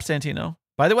 Good job, Santino.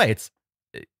 By the way,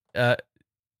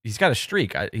 he's got a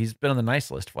streak. He's been on the nice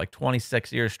list for like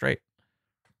 26 years straight.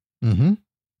 Mm-hmm.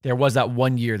 There was that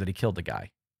one year that he killed the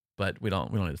guy, but we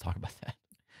don't need to talk about that.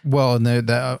 Well, and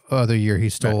the other year he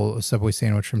stole a Subway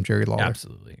sandwich from Jerry Lawler.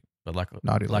 Absolutely, but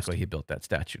luckily he built that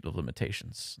statute of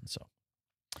limitations, and so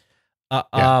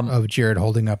of Jared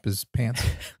holding up his pants.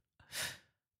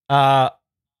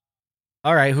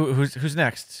 All right, who's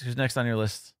next? Who's next on your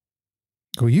list?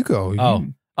 Go, you go.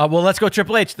 Well, let's go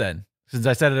Triple H then. Since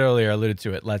I said it earlier, I alluded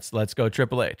to it. Let's go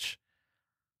Triple H.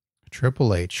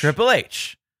 Triple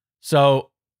H. So,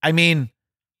 I mean,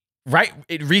 right,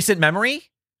 in recent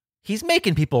memory, he's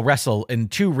making people wrestle in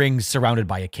 2 rings surrounded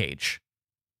by a cage.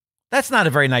 That's not a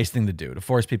very nice thing to do, to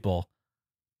force people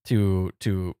to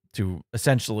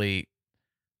essentially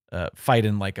fight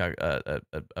in like a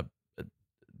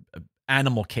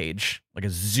animal cage, like a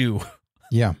zoo.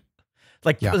 Yeah.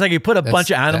 It's like you put a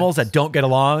bunch of animals that don't get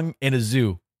along in a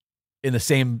zoo in the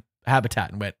same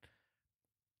habitat and went,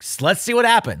 let's see what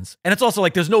happens. And it's also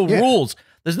like there's no rules.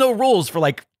 There's no rules for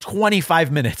like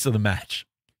 25 minutes of the match.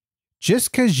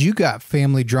 Just because you got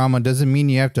family drama doesn't mean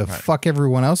you have to fuck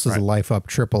everyone else's life up,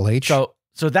 Triple H. So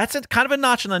that's kind of a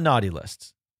notch on the naughty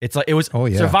list. It's like it was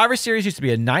Survivor Series used to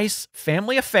be a nice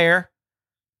family affair.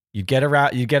 You'd get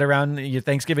around your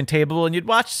Thanksgiving table and you'd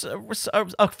watch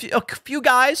a few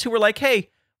guys who were like, hey,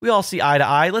 we all see eye to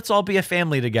eye. Let's all be a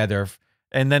family together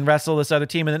and then wrestle this other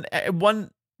team. And then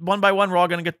one by one, we're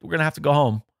going to have to go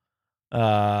home,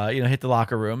 hit the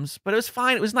locker rooms. But it was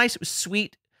fine. It was nice. It was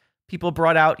sweet. People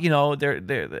brought out,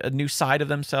 their a new side of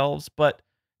themselves. But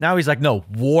now he's like, no,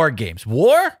 war games.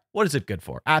 War? What is it good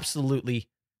for? Absolutely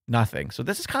nothing. So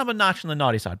this is kind of a notch on the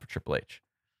naughty side for Triple H.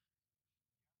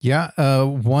 Yeah.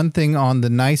 One thing on the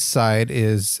nice side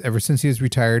is ever since he was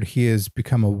retired, he has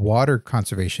become a water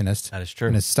conservationist. That is true.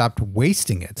 And has stopped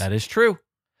wasting it. That is true.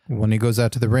 When he goes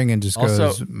out to the ring and just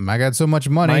goes, I got so much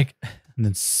money, Mike, and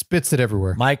then spits it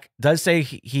everywhere. Mike does say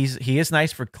he is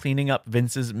nice for cleaning up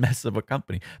Vince's mess of a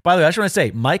company. By the way, I just want to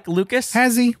say, Mike Lucas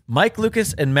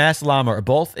and Mass Llama are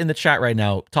both in the chat right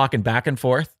now talking back and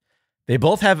forth. They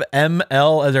both have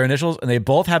ML as their initials, and they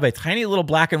both have a tiny little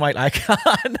black and white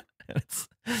icon.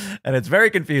 And it's very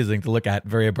confusing to look at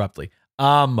very abruptly.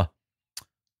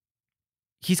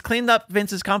 He's cleaned up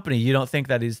Vince's company. You don't think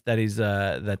that's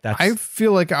I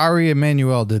feel like Ari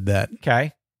Emanuel did that.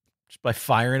 Okay. Just by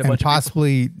firing a bunch of people.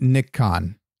 Possibly Nick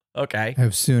Khan. Okay.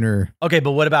 Have sooner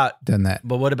but what about done that?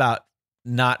 But what about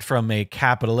not from a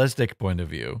capitalistic point of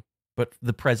view, but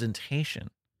the presentation?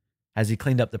 Has he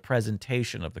cleaned up the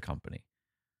presentation of the company?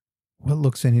 What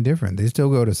looks any different? They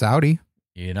still go to Saudi.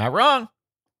 You're not wrong.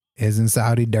 Isn't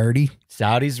Saudi dirty?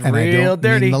 Saudi's and real I don't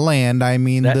dirty. Mean the land, I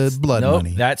mean the blood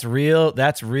money. That's real.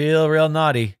 That's real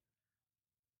naughty.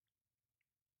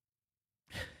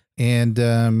 And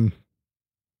I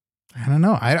don't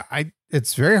know. I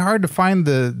it's very hard to find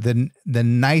the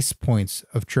nice points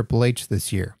of Triple H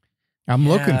this year. I'm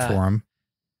looking for them,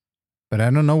 but I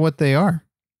don't know what they are.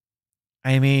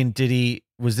 I mean,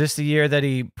 was this the year that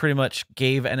he pretty much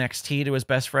gave NXT to his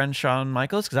best friend, Shawn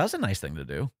Michaels? Because that was a nice thing to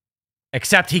do.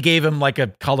 Except he gave him like a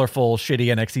colorful, shitty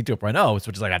NXT 2.0,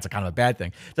 which is like, that's a kind of a bad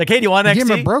thing. It's like, hey, do you want NXT? He gave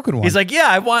him a broken one. He's like, yeah,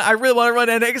 I really want to run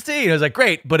NXT. And I was like,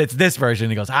 great, but it's this version.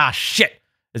 He goes, shit.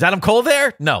 Is Adam Cole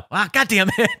there? No. God damn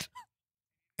it.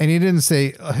 And he didn't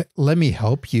say, let me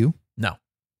help you.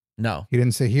 No. He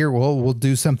didn't say, here, we'll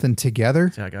do something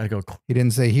together. So I gotta go. He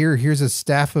didn't say, here's a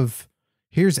staff of,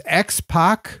 here's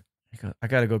X-Pac. I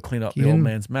gotta go clean up the old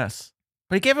man's mess.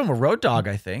 But he gave him a road dog,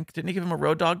 I think. Didn't he give him a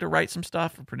road dog to write some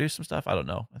stuff or produce some stuff? I don't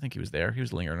know. I think he was there. He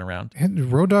was lingering around.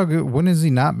 And Road Dogg, when has he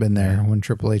not been there when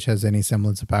Triple H has any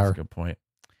semblance of power? That's a good point.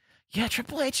 Yeah,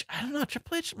 Triple H, I don't know.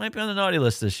 Triple H might be on the naughty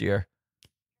list this year.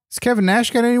 Has Kevin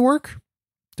Nash got any work?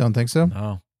 Don't think so.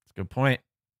 No, that's a good point.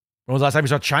 When was the last time you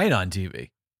saw China on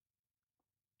TV?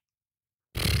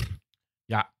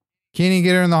 Yeah. Can't even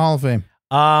get her in the Hall of Fame.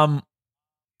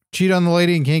 Cheat on the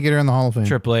lady and can't get her in the Hall of Fame.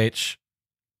 Triple H,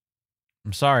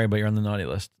 I'm sorry, but you're on the naughty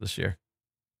list this year.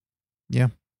 Yeah.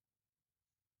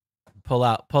 Pull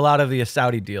out of the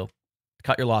Saudi deal.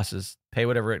 Cut your losses. Pay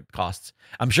whatever it costs.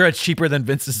 I'm sure it's cheaper than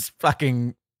Vince's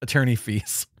fucking attorney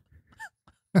fees.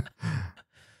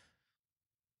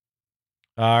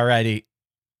 Alrighty.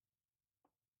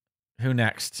 Who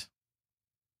next?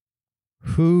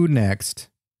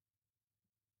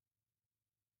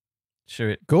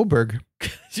 Goldberg.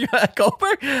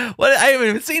 Goldberg? What? I haven't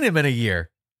even seen him in a year.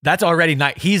 That's already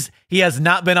nice. He has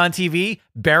not been on TV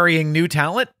burying new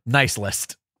talent. Nice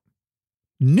list.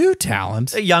 New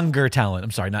talent? Younger talent. I'm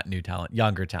sorry, not new talent.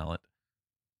 Younger talent.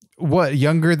 What,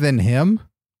 younger than him?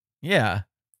 Yeah.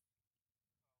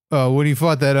 Oh, when he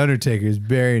fought that Undertaker, he's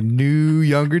burying new,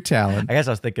 younger talent. I guess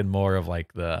I was thinking more of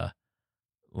like the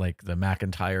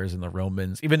McIntyres and the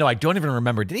Romans, even though I don't even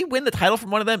remember. Did he win the title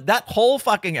from one of them? That whole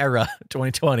fucking era,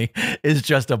 2020, is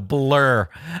just a blur.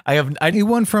 He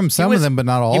won from some of them, but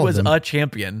not all of them. He was a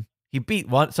champion. He beat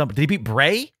did he beat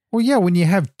Bray? Well, yeah, when you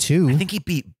have two. I think he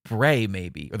beat Bray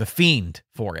maybe, or the Fiend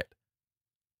for it.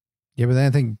 Yeah, but then I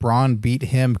think Braun beat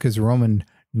him because Roman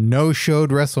no-showed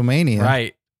WrestleMania.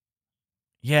 Right.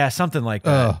 Yeah, something like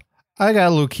that. I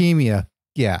got leukemia.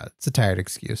 Yeah, it's a tired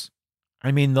excuse.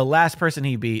 I mean, the last person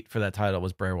he beat for that title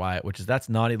was Bray Wyatt, that's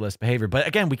naughty list behavior. But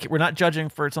again, we're not judging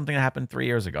for something that happened 3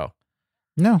 years ago.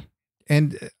 No.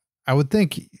 And I would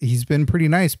think he's been pretty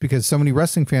nice because so many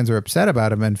wrestling fans are upset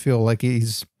about him and feel like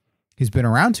he's been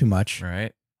around too much.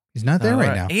 Right. He's not there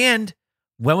right now. And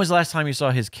when was the last time you saw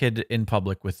his kid in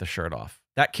public with the shirt off?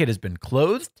 That kid has been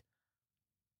clothed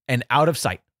and out of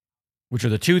sight, which are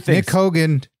the two things. Nick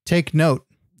Hogan, take note.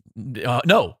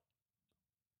 No.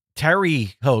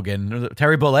 Terry Hogan,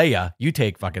 Terry Bollea, you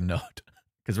take fucking note.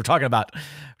 Because we're talking about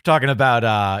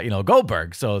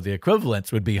Goldberg. So the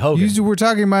equivalence would be Hogan. We're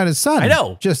talking about his son. I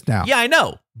know. Just now. Yeah, I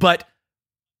know. But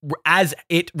as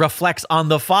it reflects on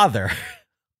the father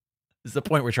is the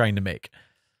point we're trying to make.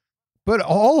 But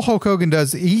all Hulk Hogan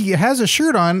does, he has a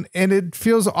shirt on and it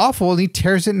feels awful and he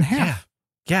tears it in half.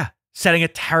 Yeah. Setting a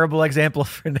terrible example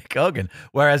for Nick Hogan.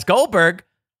 Whereas Goldberg,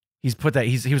 he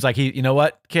was like, you know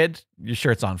what, kid, your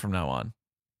shirt's on from now on.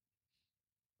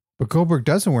 But Goldberg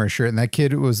doesn't wear a shirt, and that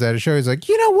kid was at a show. He's like,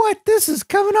 you know what, this is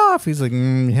coming off. He's like,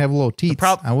 you have a little teeth.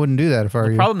 I wouldn't do that if I were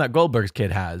you. The problem that Goldberg's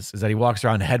kid has is that he walks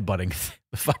around headbutting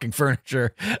the fucking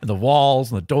furniture and the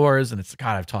walls and the doors, and it's,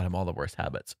 God, I've taught him all the worst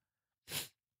habits.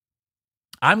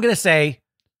 I'm gonna say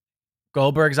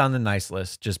Goldberg's on the nice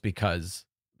list just because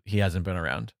he hasn't been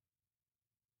around.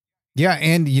 Yeah,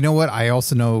 and you know what? I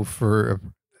also know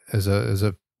as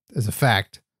a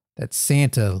fact that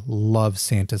Santa loves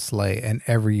Santa's sleigh, and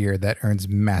every year that earns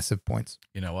massive points.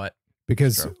 You know what?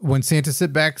 Because when Santa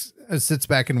sits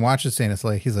back and watches Santa's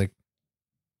sleigh, he's like,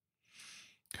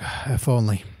 if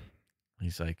only.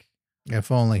 He's like,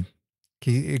 if only.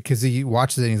 Because he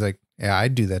watches it and he's like, yeah,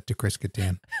 I'd do that to Chris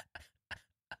Kattan.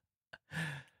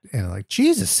 And like,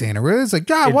 Jesus, Santa, really? It's like,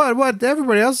 God, what?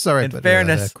 Everybody else is all right. In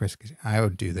fairness, Chris, I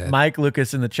would do that. Mike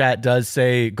Lucas in the chat does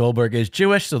say Goldberg is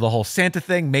Jewish, so the whole Santa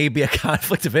thing may be a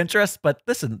conflict of interest. But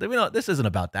listen, this isn't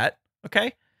about that.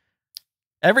 Okay,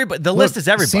 the list is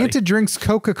everybody. Santa drinks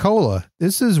Coca-Cola.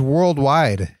 This is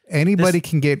worldwide. Anybody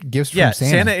can get gifts from Santa.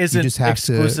 Santa isn't you just have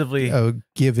exclusively to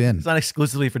give in. It's not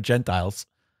exclusively for Gentiles.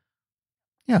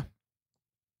 Yeah.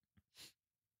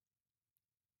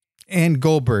 And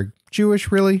Goldberg.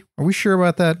 Jewish, really? Are we sure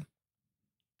about that?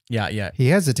 Yeah. He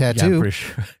has a tattoo. Yeah, I'm pretty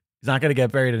sure. He's not going to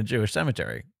get buried in a Jewish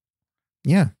cemetery.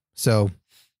 Yeah. So.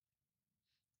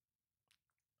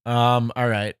 All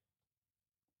right.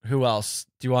 Who else?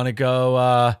 Do you want to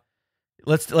go?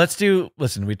 let's do.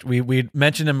 Listen, we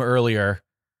mentioned him earlier.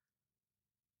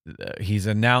 He's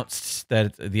announced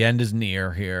that the end is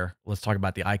near here. Let's talk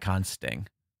about the icon Sting.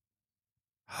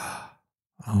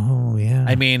 Oh yeah.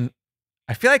 I mean,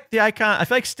 I feel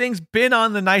like Sting's been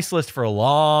on the nice list for a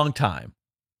long time.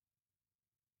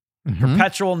 Mhm.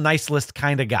 Perpetual nice list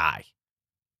kind of guy.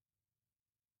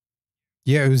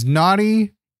 Yeah, it was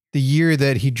naughty the year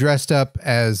that he dressed up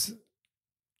as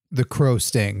the Crow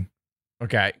Sting.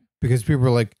 Okay. Because people were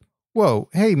like, whoa,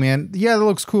 hey man, yeah, that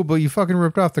looks cool, but you fucking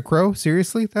ripped off the Crow?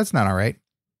 Seriously? That's not all right.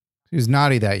 He was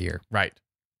naughty that year. Right.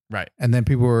 And then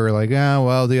people were like, oh,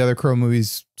 well, the other Crow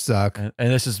movies suck. And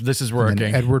this is working.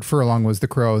 And Edward Furlong was the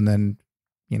Crow, and then,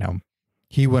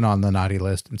 he went on the naughty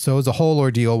list. And so it was a whole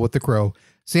ordeal with the Crow.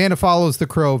 Santa follows the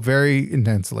Crow very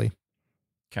intensely.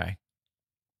 Okay.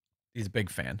 He's a big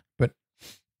fan.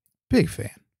 Big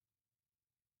fan.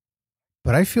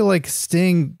 But I feel like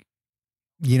Sting,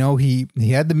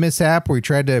 he had the mishap where he's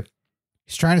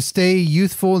trying to stay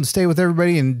youthful and stay with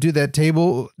everybody and do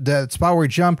that spot where he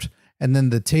jumped, and then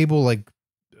the table,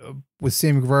 with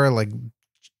Sammy Guevara,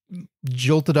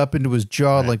 jolted up into his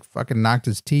jaw, right. Fucking knocked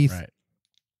his teeth, right.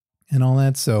 and all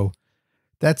that. So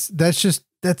that's a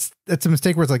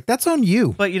mistake where it's that's on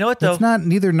you. But you know what though? It's not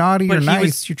neither naughty or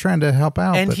nice. You're trying to help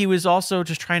out. And he was also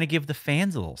just trying to give the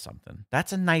fans a little something.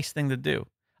 That's a nice thing to do.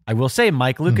 I will say,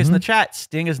 Mike Lucas in the chat,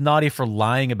 Sting is naughty for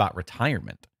lying about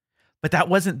retirement. But that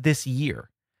wasn't this year.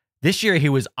 This year, he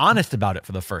was honest about it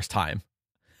for the first time.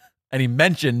 And he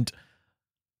mentioned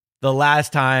the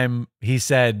last time he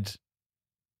said,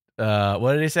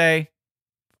 what did he say?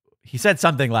 He said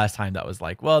something last time that was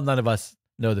like, well, none of us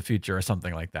know the future or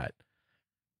something like that.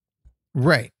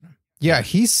 Right. Yeah,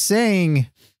 he's saying,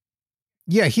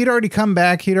 he'd already come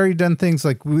back. He'd already done things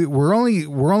we're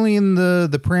only in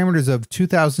the parameters of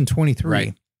 2023,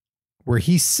 right. Where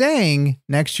he's saying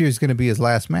next year is going to be his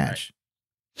last match.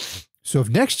 Right. So if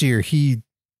next year he,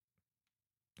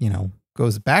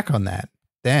 goes back on that,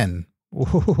 then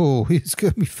he's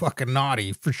going to be fucking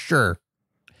naughty for sure.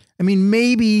 I mean,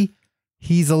 maybe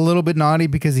he's a little bit naughty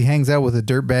because he hangs out with a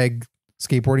dirtbag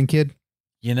skateboarding kid.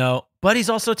 But he's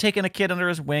also taken a kid under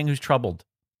his wing who's troubled.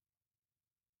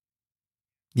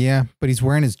 Yeah, but he's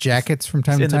wearing his jackets from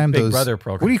time to time. The Big Brother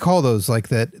program. What do you call those?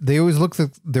 That they always look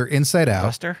like they're inside out.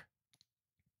 Duster?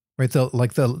 Right, it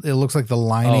looks like the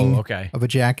lining of a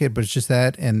jacket, but it's just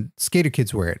that, and skater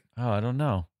kids wear it. Oh, I don't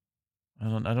know. I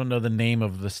don't know the name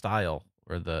of the style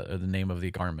or the name of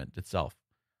the garment itself.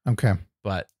 Okay.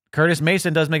 But Curtis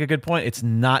Mason does make a good point. It's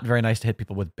not very nice to hit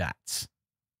people with bats.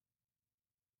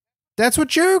 That's what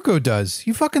Jericho does.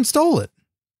 You fucking stole it.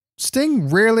 Sting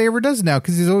rarely ever does now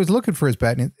because he's always looking for his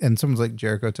bat, and someone's like,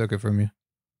 Jericho took it from you.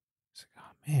 He's like,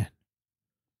 oh man,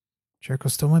 Jericho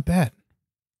stole my bat.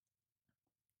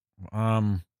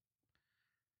 And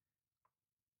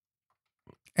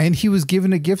he was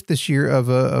given a gift this year of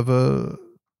a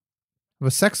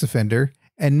sex offender,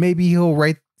 and maybe he'll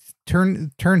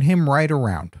turn him right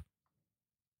around.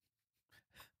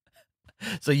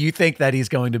 So you think that he's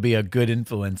going to be a good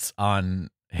influence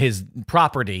on his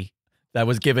property that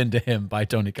was given to him by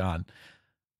Tony Khan?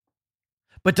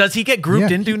 But does he get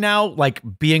grouped into now,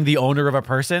 being the owner of a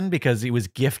person because he was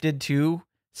gifted to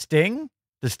Sting?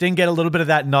 Does Sting get a little bit of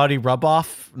that naughty rub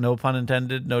off? No pun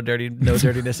intended. No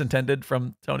dirtiness intended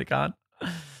from Tony Khan.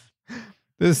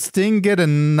 Does Sting get a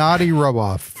naughty rub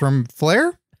off from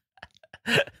Flair?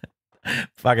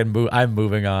 I'm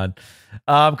moving on.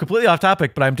 Completely off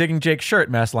topic, but I'm digging Jake's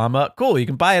shirt, Mass Llama. Cool. You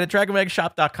can buy it at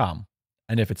dragonwagonshop.com.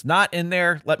 And if it's not in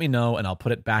there, let me know and I'll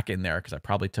put it back in there because I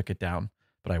probably took it down,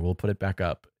 but I will put it back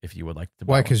up if you would like to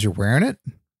buy. Why? Because you're wearing it?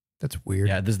 That's weird.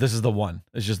 Yeah, this is the one.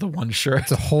 It's just the one shirt.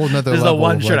 It's a whole nother level. This is the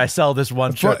one shirt. I sell this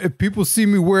one shirt. If people see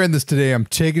me wearing this today, I'm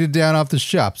taking it down off the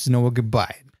shop so no one can buy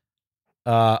it.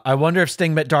 I wonder if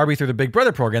Sting met Darby through the Big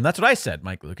Brother program. That's what I said,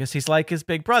 Mike Lucas. He's like his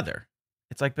big brother.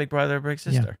 It's like Big Brother, Big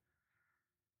Sister.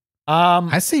 Yeah.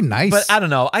 I say nice. But I don't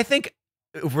know. I think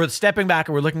if we're stepping back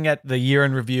and we're looking at the year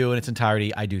in review in its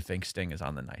entirety, I do think Sting is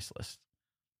on the nice list.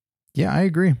 Yeah, I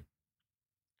agree.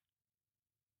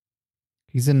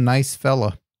 He's a nice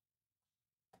fella.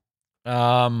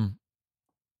 Alrighty.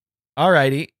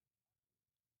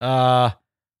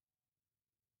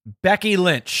 Becky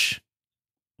Lynch.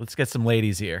 Let's get some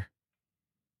ladies here.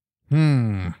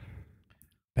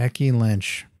 Becky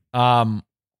Lynch.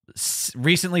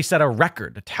 Recently set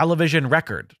a television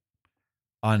record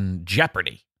on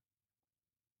Jeopardy.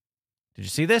 Did you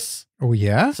see this? Oh,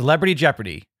 yeah? Celebrity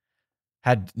Jeopardy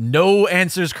had no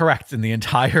answers correct in the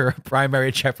entire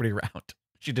primary Jeopardy round.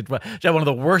 She had one of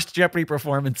the worst Jeopardy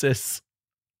performances.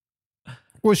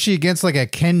 Was she against like a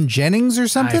Ken Jennings or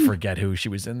something? I forget who she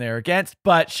was in there against,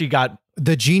 but she got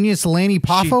the genius Lanny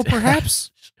Poffo,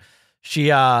 perhaps. She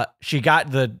got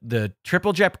the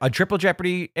triple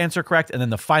Jeopardy answer correct, and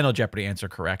then the final Jeopardy answer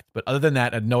correct. But other than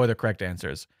that, had no other correct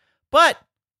answers. But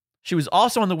she was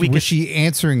also on the weakest. Was she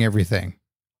answering everything?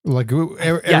 Like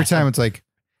every time, it's like,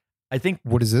 I think.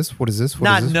 What is this? What is this?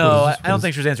 I don't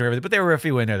think she was answering everything, but there were a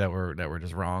few in there that were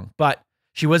just wrong. But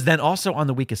she was then also on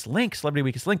the weakest link, Celebrity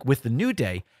Weakest Link, with the New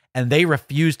Day, and they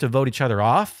refused to vote each other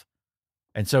off,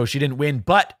 and so she didn't win.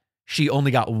 But she only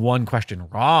got one question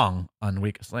wrong on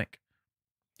Weakest Link.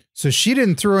 So she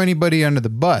didn't throw anybody under the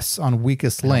bus on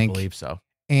Weakest Link. I believe so.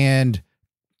 And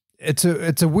it's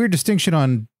a weird distinction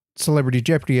on Celebrity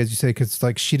Jeopardy, as you say, because it's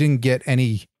like she didn't get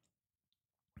any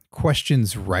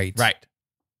questions right. Right.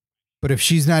 But if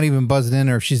she's not even buzzed in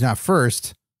or if she's not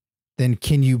first, then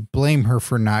can you blame her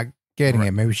for not getting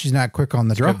it? Maybe she's not quick on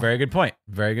the draw. Very good point.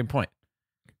 Very good point.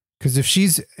 Because if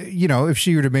she's, if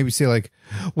she were to maybe say like,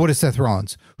 what is Seth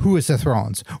Rollins? Who is Seth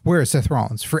Rollins? Where is Seth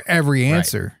Rollins? For every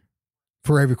answer,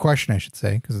 for every question, I should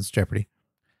say, because it's Jeopardy.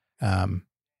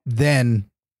 Then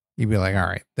you'd be like, all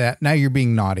right, now you're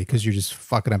being naughty because you're just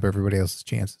fucking up everybody else's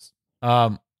chances.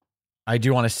 I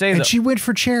do want to say that. And she went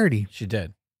for charity. She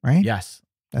did. Right? Yes.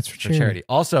 That's for charity.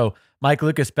 Also, Mike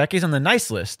Lucas, Becky's on the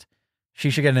nice list. She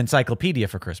should get an encyclopedia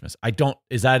for Christmas. I don't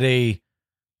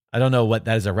know what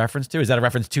that is a reference to. Is that a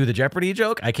reference to the Jeopardy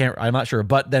joke? I'm not sure.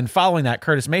 But then following that,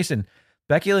 Curtis Mason,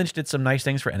 Becky Lynch did some nice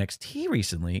things for NXT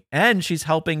recently, and she's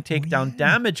helping take down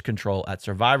damage control at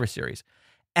Survivor Series.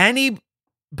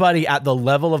 Anybody at the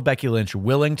level of Becky Lynch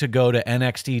willing to go to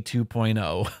NXT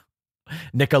 2.0,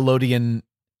 Nickelodeon,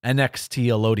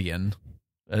 NXT-Elodian,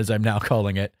 as I'm now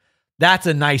calling it, that's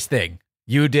a nice thing.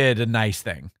 You did a nice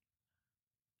thing.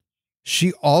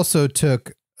 She also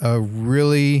took a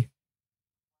really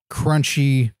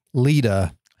crunchy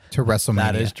Lita to WrestleMania.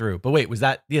 That is true. But wait,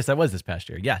 that was this past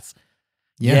year. Yes.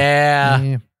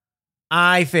 Yeah.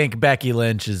 I think Becky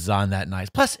Lynch is on that nice.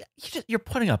 Plus, you're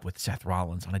putting up with Seth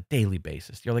Rollins on a daily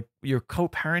basis. You're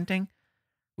co-parenting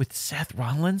with Seth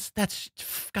Rollins. That's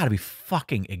got to be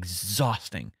fucking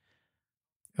exhausting.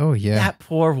 Oh, yeah. That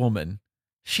poor woman.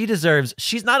 She's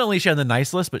not only on the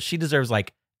nice list, but she deserves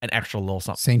like an extra little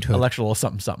something. Sainthood. An extra little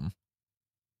something.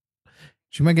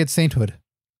 She might get sainthood.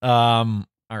 All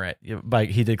right. But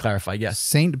he did clarify. Yes.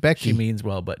 Saint Becky. She means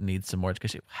well, but needs some more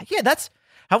education. Yeah,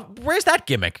 where's that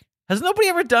gimmick? Has nobody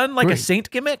ever done like a saint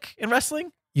gimmick in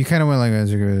wrestling? You kind of went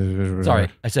like, sorry.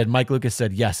 I said, Mike Lucas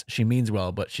said, yes, she means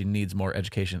well, but she needs more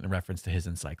education in reference to his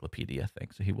encyclopedia thing.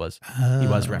 So he was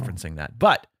referencing that.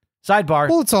 But sidebar.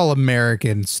 Well, it's all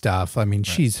American stuff. I mean,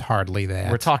 she's hardly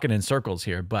that. We're talking in circles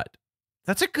here, but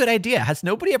that's a good idea. Has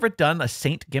nobody ever done a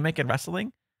saint gimmick in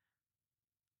wrestling?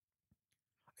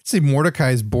 I'd say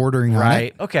Mordecai's bordering on it.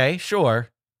 Right. Okay, sure.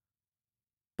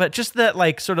 But just that,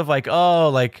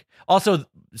 also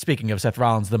speaking of Seth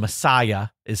Rollins, the Messiah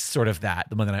is sort of that,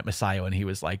 the Monday Night Messiah, when he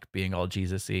was like being all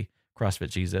Jesus-y, CrossFit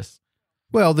Jesus.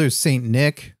 Well, there's Saint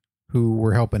Nick, who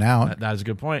we're helping out. That is a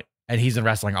good point. And he's in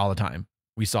wrestling all the time.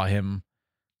 We saw him.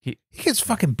 He gets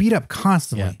fucking beat up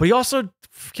constantly. Yeah, but he also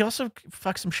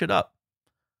fucks some shit up.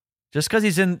 Just because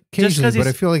he's in, but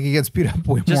I feel like he gets beat up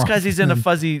way more. Just because he's in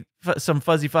some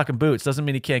fuzzy fucking boots doesn't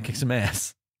mean he can't kick some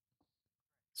ass.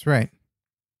 That's right.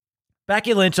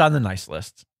 Becky Lynch on the nice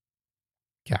list.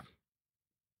 Yeah.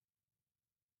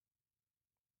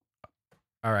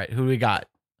 All right, who do we got?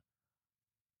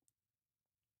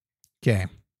 Okay,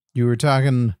 you were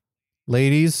talking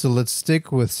ladies, so let's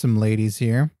stick with some ladies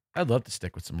here. I'd love to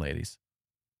stick with some ladies.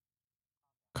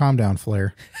 Calm down,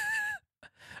 Flair.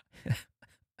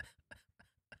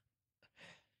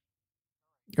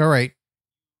 All right.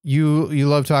 You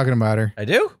love talking about her. I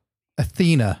do?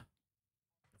 Athena.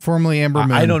 Formerly Ember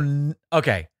Moon.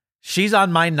 Okay. She's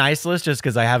on my nice list just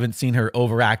because I haven't seen her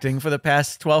overacting for the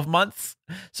past 12 months.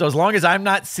 So as long as I'm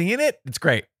not seeing it, it's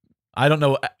great. I don't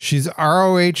know. She's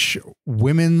ROH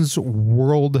Women's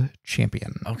World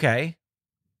Champion. Okay.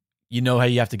 You know how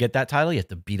you have to get that title? You have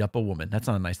to beat up a woman. That's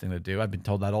not a nice thing to do. I've been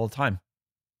told that all the time.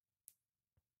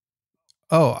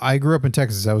 Oh, I grew up in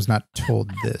Texas. I was not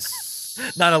told this.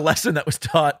 Not a lesson that was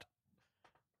taught.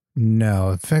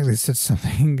 No. In fact, they said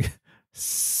something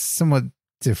somewhat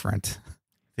different. I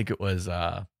think it was,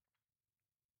 never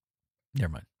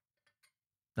mind.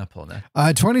 Not pulling that.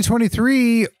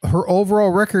 2023, her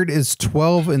overall record is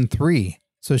 12-3.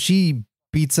 So she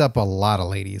beats up a lot of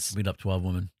ladies. Beat up 12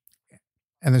 women.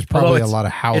 And there's probably a lot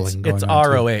of howling going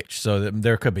on. It's ROH, so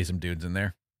there could be some dudes in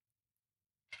there.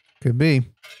 Could be.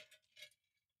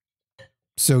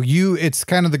 So it's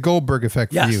kind of the Goldberg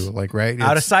effect for you, like, right?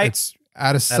 Out of sight. It's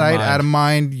out of sight, out of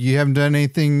mind. You haven't done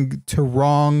anything to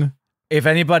wrong. If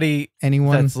anybody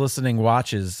anyone that's listening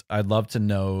watches, I'd love to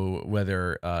know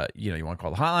whether you want to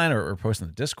call the hotline or post in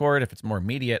the Discord if it's more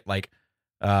immediate. Like,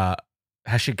 has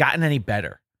she gotten any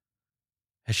better?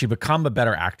 Has she become a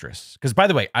better actress? Because, by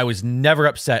the way, I was never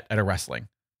upset at her wrestling.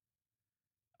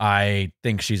 I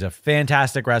think she's a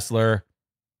fantastic wrestler.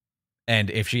 And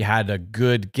if she had a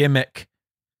good gimmick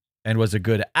and was a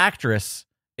good actress,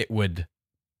 it would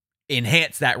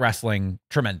enhance that wrestling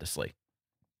tremendously.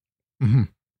 Mm-hmm.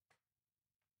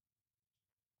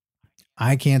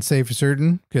 I can't say for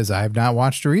certain because I have not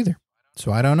watched her either.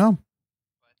 So I don't know.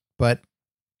 But,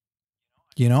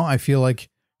 I feel like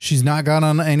she's not gone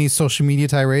on any social media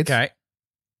tirades. Okay.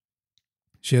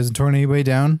 She hasn't torn anybody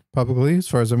down publicly, as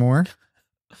far as I'm aware.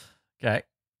 Okay.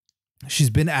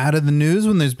 She's been out of the news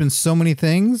when there's been so many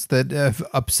things that have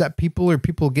upset people or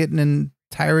people getting in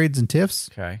tirades and tiffs.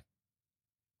 Okay. I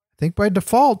think by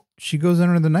default, she goes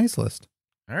under the nice list.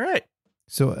 All right.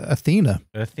 So Athena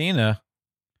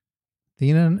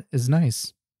is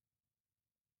nice.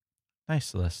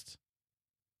 Nice list.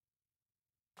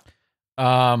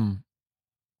 Okay,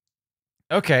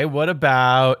 what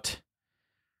about...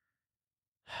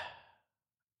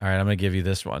 All right, I'm going to give you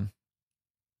this one.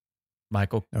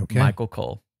 Michael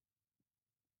Cole.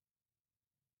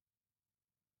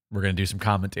 We're going to do some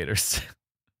commentators.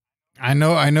 I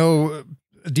know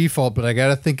default, but I got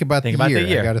to think about the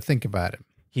year. I got to think about it.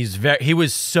 He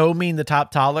was so mean to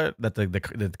Top Dollar that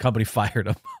the company fired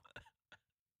him.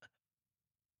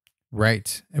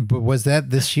 Right. But was that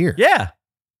this year? Yeah.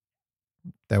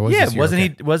 That was this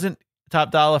year. Wasn't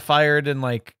Top Dollar fired in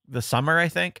like the summer, I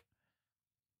think?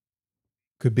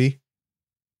 Could be.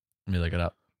 Let me look it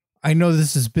up. I know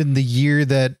this has been the year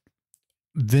that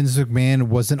Vince McMahon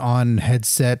wasn't on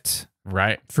headset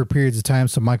for periods of time.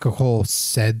 So Michael Cole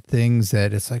said things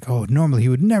that it's like, oh, normally he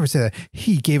would never say that.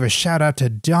 He gave a shout out to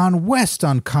Don West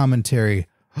on commentary.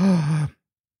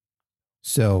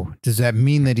 So does that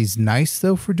mean that he's nice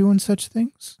though for doing such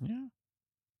things? Yeah.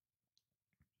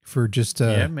 For just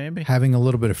maybe having a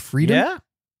little bit of freedom? Yeah.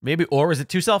 Maybe. Or is it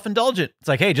too self-indulgent? It's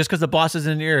like, hey, just because the boss is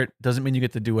in here doesn't mean you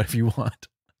get to do whatever you want.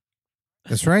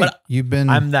 That's right. But you've been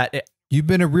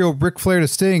a real Ric Flair to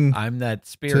Sting. I'm that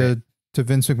spirit to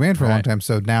Vince McMahon for a long time.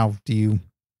 So now do you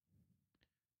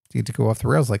get to go off the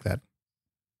rails like that?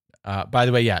 By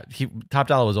the way, yeah, Top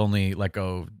Dollar was only let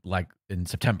go like in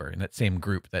September in that same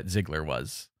group that Ziggler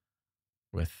was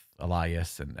with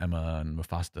Elias and Emma and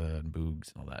Mufasa and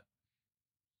Boogs and all that.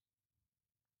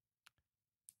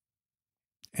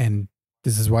 And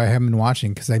this is why I haven't been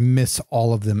watching, because I miss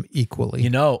all of them equally.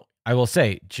 I will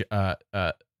say,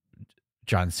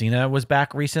 John Cena was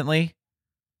back recently,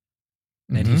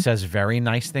 and he says very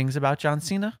nice things about John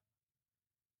Cena.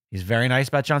 He's very nice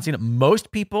about John Cena.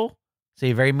 Most people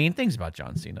say very mean things about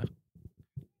John Cena.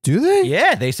 Do they?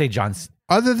 Yeah, they say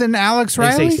other than Alex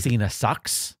Riley? They say Cena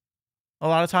sucks a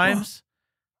lot of times.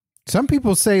 Some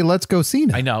people say, let's go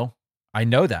Cena. I know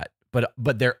that.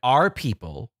 But there are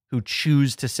people who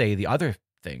choose to say the other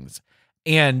things.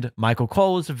 And Michael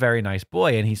Cole is a very nice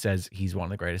boy, and he says he's one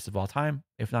of the greatest of all time,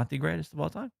 if not the greatest of all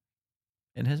time,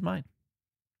 in his mind.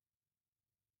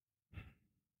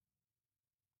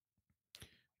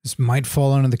 This might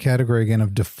fall under the category again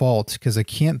of default, because I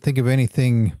can't think of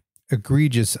anything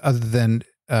egregious other than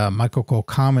Michael Cole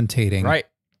commentating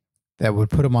that would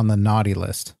put him on the naughty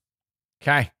list.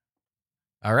 Okay.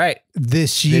 All right.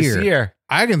 This year.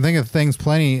 I can think of things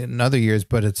plenty in other years,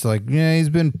 but it's like, yeah, he's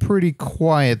been pretty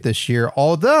quiet this year.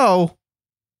 Although,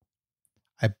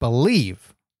 I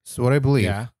believe, this is what I believe.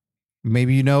 Yeah.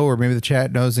 Maybe you know, or maybe the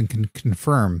chat knows and can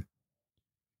confirm.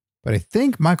 But I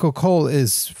think Michael Cole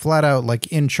is flat out like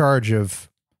in charge of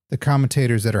the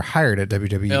commentators that are hired at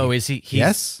WWE. Oh, is he?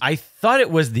 Yes. I thought it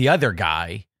was the other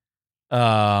guy.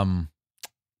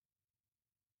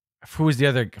 Who was the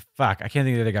other? Fuck, I can't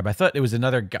think of the other guy, but I thought it was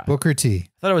another guy. Booker T. I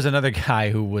thought it was another guy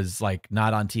who was like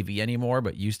not on TV anymore,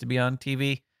 but used to be on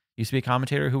TV. Used to be a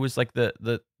commentator who was like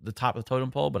the top of the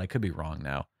totem pole, but I could be wrong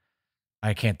now.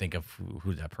 I can't think of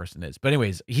who that person is. But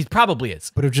anyways, he probably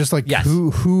is. But it's just like, yes.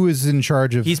 Who is in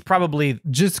charge of? He's probably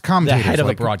just commentators, the head of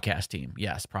the broadcast team.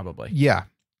 Yes, probably. Yeah.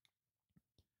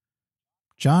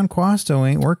 John Quasto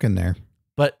ain't working there.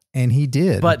 And he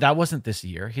did. But that wasn't this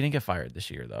year. He didn't get fired this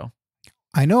year, though.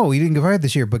 I know he didn't get fired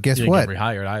this year, but guess what? He didn't get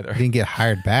rehired either. He didn't get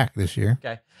hired back this year.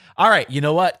 Okay. All right. You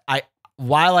know what?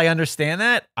 While I understand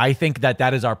that, I think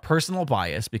that is our personal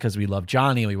bias because we love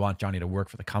Johnny and we want Johnny to work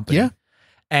for the company. Yeah.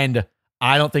 And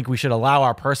I don't think we should allow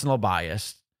our personal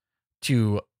bias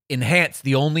to enhance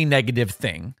the only negative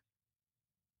thing,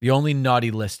 the only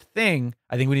naughty list thing.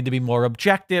 I think we need to be more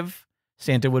objective,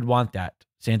 Santa would want that.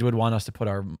 Santa would want us to put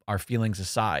our feelings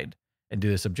aside and do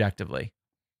this objectively.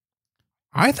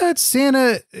 I thought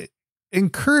Santa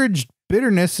encouraged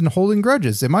bitterness and holding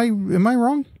grudges. Am I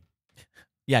wrong?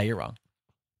 Yeah, you're wrong.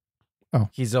 Oh,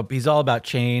 he's all about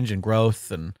change and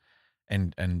growth and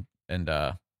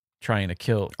trying to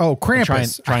kill. Oh,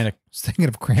 Krampus. Trying to. I was thinking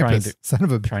of Krampus. Son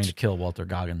of a bitch. Trying to kill Walter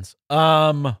Goggins.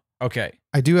 Okay.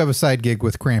 I do have a side gig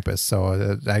with Krampus,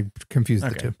 so I confused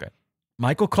the two. Okay.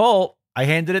 Michael Cole. I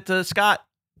handed it to Scott,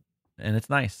 and it's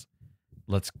nice.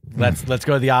 Let's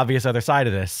go to the obvious other side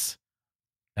of this.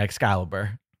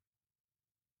 Excalibur.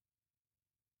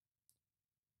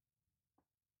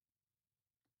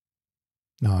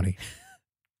 Naughty.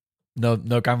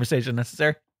 No conversation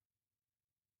necessary.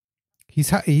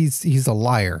 He's a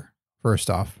liar. First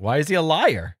off, Why is he a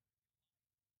liar?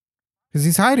 because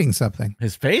he's hiding something.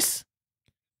 His face?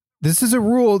 This is a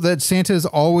rule that Santa's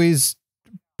always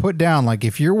put down. Like,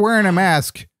 if you're wearing a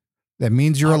mask, that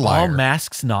means you're a liar. All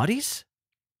masks naughties?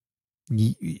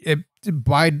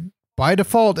 By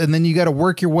default, and then you got to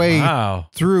work your way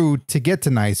through to get to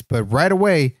nice. But right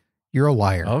away, you're a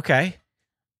liar. Okay.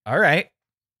 All right.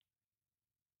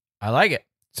 I like it.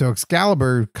 So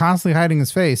Excalibur constantly hiding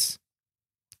his face.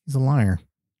 He's a liar.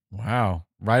 Wow.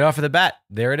 Right off of the bat,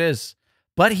 there it is.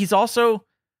 But he's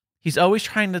always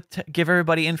trying to give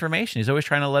everybody information. He's always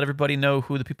trying to let everybody know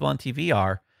who the people on TV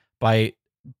are by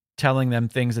telling them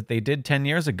things that they did 10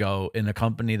 years ago in a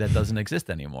company that doesn't exist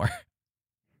anymore.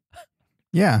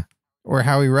 Yeah. Or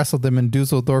how he wrestled them in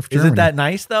Dusseldorf, Germany. Isn't that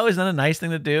nice, though? Isn't that a nice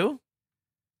thing to do?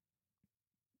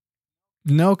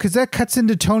 No, because that cuts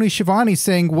into Tony Schiavone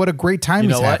saying what a great time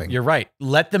he's having. You're right.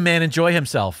 Let the man enjoy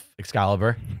himself,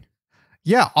 Excalibur.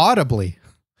 Yeah, audibly.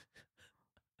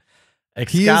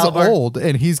 Excalibur. He is old,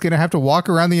 and he's going to have to walk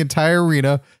around the entire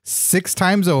arena 6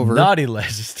 times over. Naughty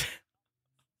list.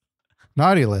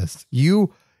 Naughty list.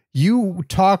 You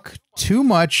talk too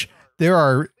much. There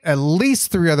are at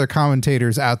least 3 other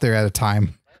commentators out there at a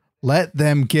time. Let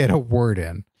them get a word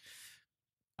in.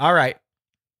 All right.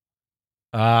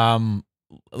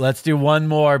 Let's do one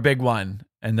more big one,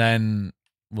 and then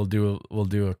we'll do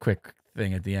a quick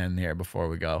thing at the end here before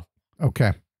we go.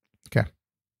 Okay.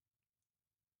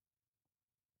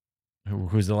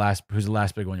 Who's the last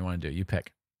big one you want to do? You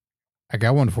pick. I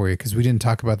got one for you because we didn't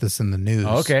talk about this in the news.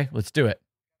 Oh, okay, let's do it.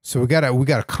 So we got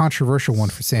a controversial one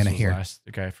for Santa here.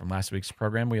 From last week's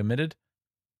program we omitted.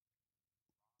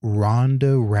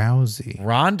 Ronda Rousey.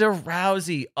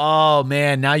 Oh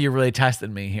man, now you're really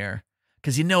testing me here.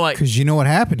 Because you know what? Because you know what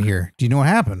happened here. Do you know what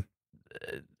happened?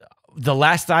 The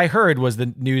last I heard was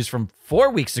the news from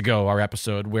 4 weeks ago, our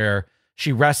episode, where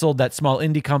she wrestled that small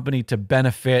indie company to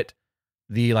benefit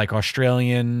the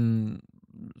Australian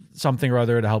something or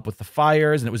other to help with the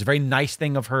fires. And it was a very nice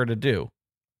thing of her to do.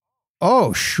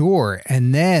 Oh, sure.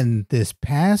 And then this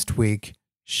past week,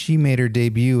 she made her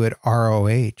debut at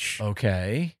ROH.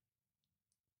 Okay.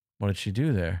 What did she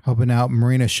do there? Helping out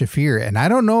Marina Shafir. And I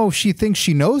don't know if she thinks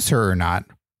she knows her or not,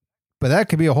 but that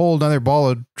could be a whole other ball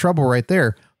of trouble right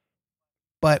there.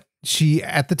 But she,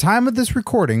 at the time of this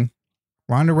recording,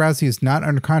 Ronda Rousey is not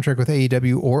under contract with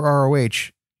AEW or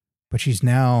ROH, but she's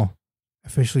now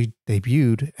officially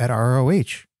debuted at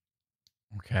ROH.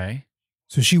 Okay.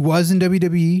 So she was in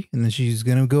WWE, and then she's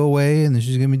going to go away, and then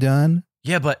she's going to be done.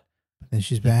 Yeah, but then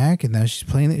she's back, and now she's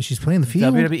playing the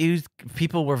field. WWE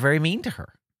people were very mean to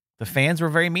her. The fans were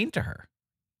very mean to her,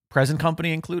 present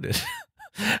company included.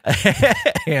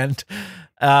 And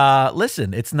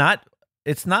listen, it's not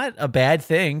a bad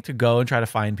thing to go and try to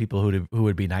find people who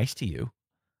would be nice to you.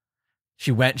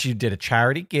 She did a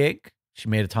charity gig. She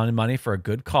made a ton of money for a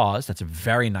good cause. That's a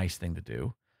very nice thing to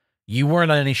do. You weren't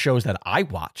on any shows that I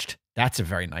watched. That's a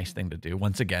very nice thing to do.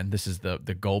 Once again, this is the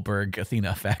Goldberg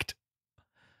Athena effect.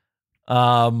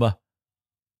 I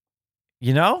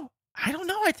don't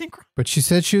know. I think. But she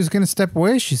said she was going to step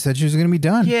away. She said she was going to be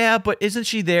done. Yeah, but isn't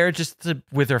she there just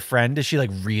with her friend? Is she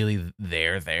really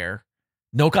there?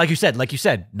 No, like you said,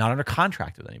 not under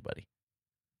contract with anybody.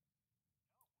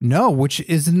 No, which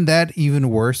isn't that even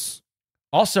worse?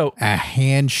 Also, a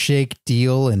handshake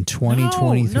deal in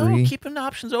 2023. No, keeping the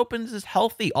options open is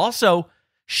healthy. Also,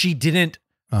 she didn't.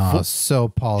 So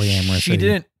polyamorous. She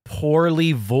didn't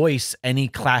poorly voice any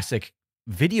classic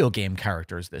video game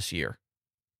characters this year.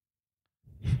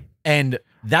 And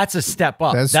that's a step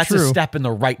up. That's true. A step in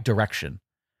the right direction.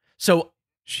 So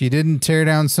she didn't tear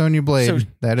down Sonya Blade. So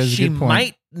that is a good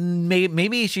point.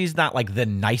 Maybe she's not the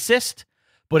nicest,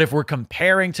 but if we're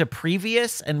comparing to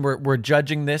previous and we're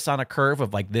judging this on a curve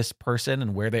of this person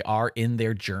and where they are in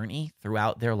their journey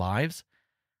throughout their lives,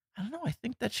 I don't know. I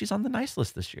think that she's on the nice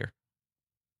list this year.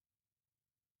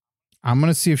 I'm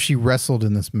going to see if she wrestled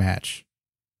in this match.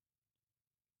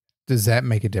 Does that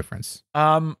make a difference?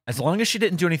 As long as she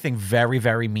didn't do anything very,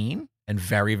 very mean and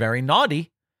very, very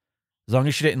naughty, as long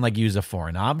as she didn't like use a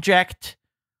foreign object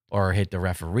or hit the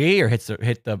referee or hit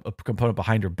the component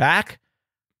behind her back,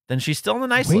 then she's still on the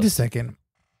nice list. Wait a second.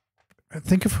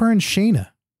 Think of her and Shayna.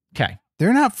 Okay.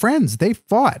 They're not friends. They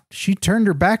fought. She turned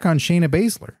her back on Shayna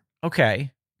Baszler.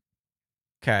 Okay.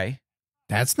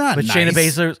 That's not but nice Shayna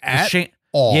Baszler at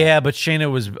all. Yeah, but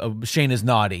Shayna's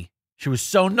naughty. She was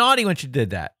so naughty when she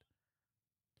did that.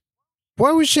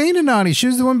 Why was Shayna naughty? She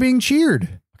was the one being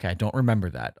cheered. Okay, I don't remember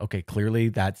that. Okay, clearly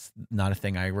that's not a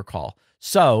thing I recall.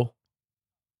 So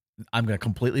I'm going to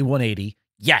completely 180.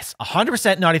 Yes,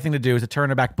 100% naughty thing to do is to turn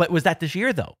her back. But was that this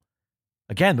year, though?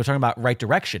 Again, we're talking about right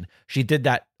direction. She did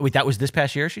that. Wait, that was this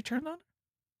past year she turned on?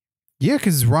 Yeah,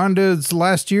 because Ronda's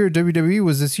last year at WWE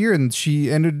was this year, and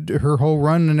she ended her whole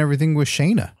run and everything with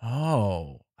Shayna.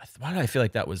 Oh, why did I feel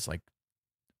like that was like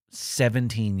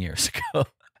 17 years ago?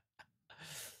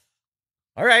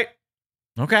 All right.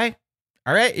 Okay.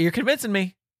 All right. You're convincing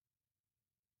me.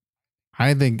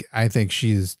 I think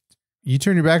she's. You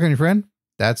turn your back on your friend?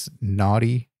 That's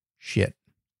naughty shit.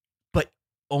 But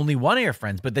only one of your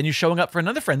friends. But then you're showing up for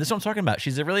another friend. This is what I'm talking about.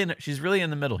 She's really in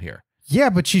the middle here. Yeah,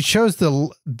 but she chose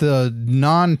the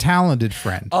non-talented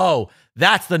friend. Oh,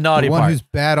 that's the naughty part. The one part. who's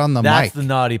bad on the mic. That's the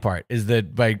naughty part. Is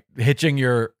that by hitching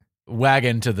your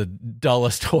wagon to the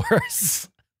dullest horse?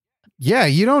 Yeah,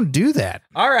 you don't do that.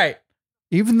 All right.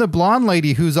 Even the blonde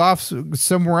lady who's off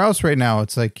somewhere else right now,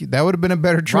 it's like that would have been a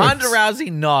better choice. Ronda Rousey,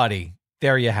 naughty.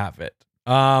 There you have it.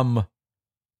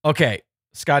 Okay,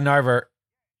 Scott Narver.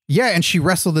 Yeah, and she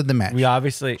wrestled in the match.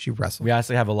 She wrestled. We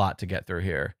obviously have a lot to get through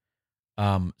here.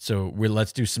 So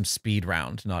let's do some speed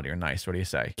round, naughty or nice. What do you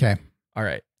say? Okay. All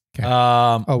right. Okay.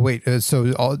 Oh wait,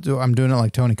 I'm doing it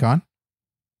like Tony Khan.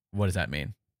 What does that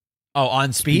mean? Oh,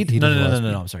 on speed?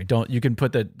 No. I'm sorry. Don't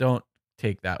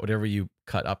take that. Whatever you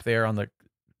cut up there on the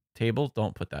table,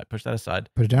 don't put that. Push that aside.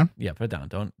 Put it down? Yeah, put it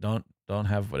down. Don't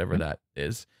have whatever that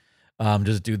is.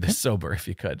 Just do this sober if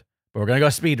you could. But we're gonna go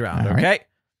speed round, all okay? Right.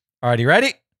 All right, you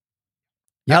ready?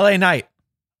 Yep. LA Knight.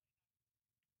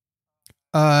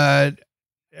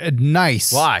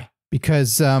 Nice. Why?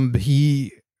 Because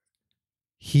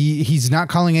he's not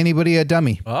calling anybody a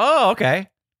dummy. Oh, okay.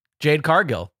 Jade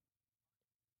Cargill.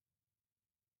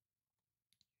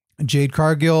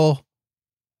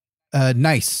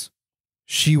 Nice.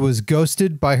 She was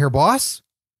ghosted by her boss,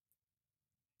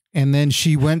 and then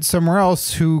she went somewhere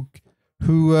else. Who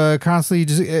constantly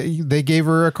just they gave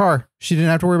her a car. She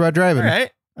didn't have to worry about driving. All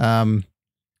right.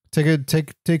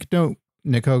 Take note,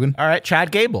 Nick Hogan. All right,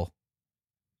 Chad Gable.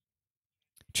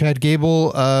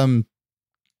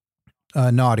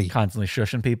 Naughty. Constantly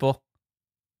shushing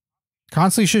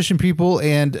people,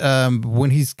 and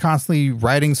when he's constantly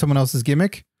riding someone else's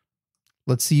gimmick,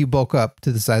 let's see you bulk up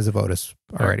to the size of Otis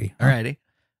already. Alrighty.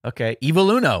 Okay.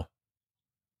 Evil Uno,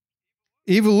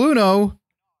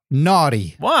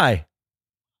 naughty. Why?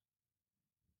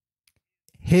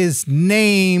 His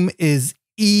name is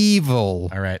Evil.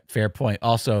 All right. Fair point.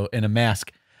 Also in a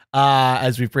mask.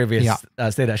 As we previously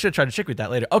stated, I should have tried to trick with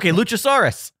that later. Okay.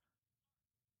 Luchasaurus.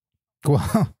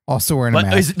 Well, also wearing a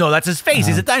mask. No, that's his face.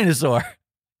 He's a dinosaur.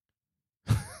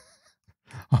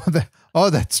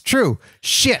 That's true.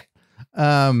 Shit.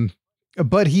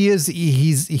 But he's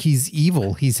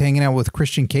evil. He's hanging out with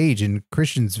Christian Cage, and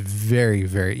Christian's very,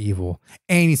 very evil.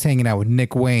 And he's hanging out with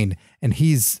Nick Wayne, and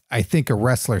he's, I think, a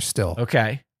wrestler still.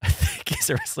 Okay. I think he's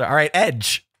a wrestler. All right,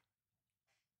 Edge.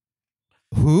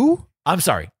 Who? I'm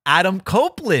sorry. Adam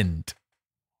Copeland.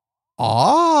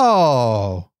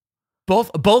 Oh. Both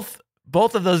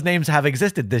of those names have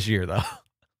existed this year, though.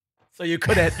 So you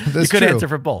could answer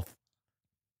for both.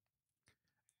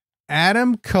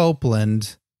 Adam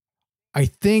Copeland, I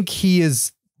think he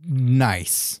is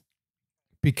nice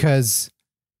because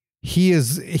he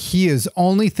is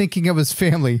only thinking of his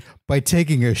family by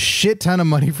taking a shit ton of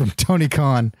money from Tony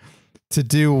Khan to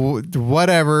do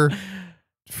whatever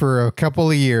for a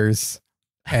couple of years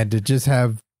and to just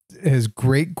have his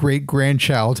great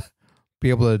grandchild be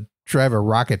able to drive a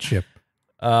rocket ship.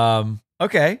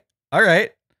 Okay. All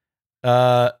right.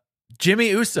 Jimmy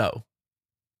Uso.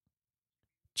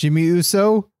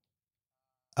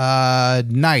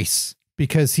 Nice,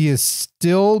 because he has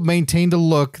still maintained a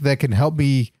look that can help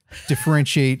me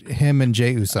differentiate him and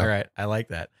Jey Uso. All right. I like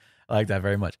that. I like that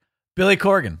very much. Billy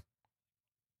Corgan.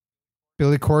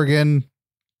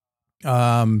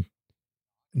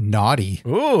 Naughty.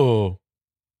 Ooh.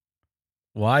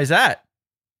 Why is that?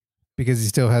 Because he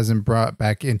still hasn't brought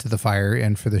back Into the Fire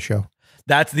in for the show.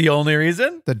 That's the only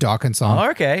reason? The Dawkins song. Oh,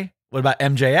 okay. What about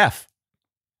MJF?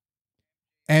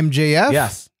 MJF.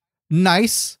 Yes.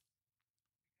 Nice.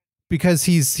 Because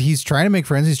he's trying to make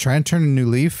friends. He's trying to turn a new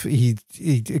leaf. He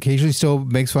occasionally still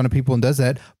makes fun of people and does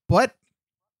that. But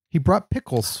he brought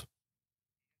pickles.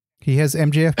 He has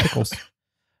MJF pickles.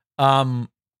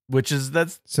 Which is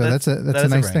that's a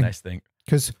nice thing.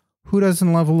 Because who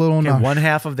doesn't love a little nosh? One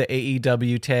half of the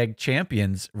AEW tag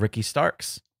champions, Ricky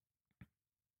Starks.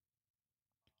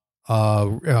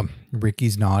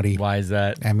 Ricky's naughty. Why is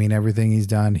that? I mean, everything he's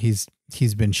done, he's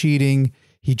been cheating.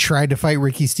 He tried to fight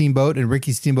Ricky Steamboat, and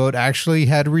Ricky Steamboat actually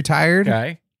had retired.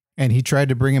 Okay. And he tried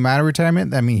to bring him out of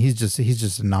retirement. I mean, he's just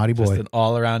a naughty boy. Just an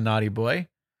all around naughty boy.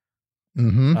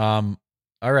 Mm-hmm.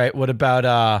 All right. What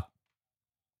about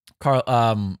Carl?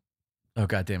 Oh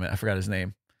god damn it! I forgot his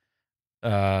name.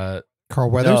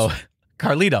 Carl Weathers. No,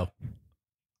 Carlito.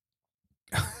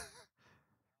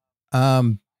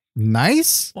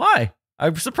 Nice. Why?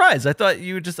 I'm surprised. I thought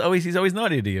you just he's always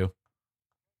naughty to you.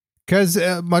 Because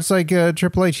much like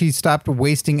Triple H, he stopped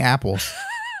wasting apples.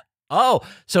 Oh,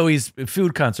 so he's a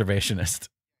food conservationist.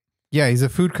 Yeah, he's a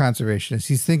food conservationist.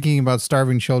 He's thinking about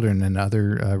starving children in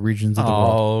other regions of the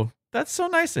world. Oh, that's so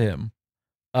nice of him.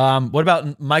 What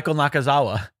about Michael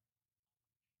Nakazawa?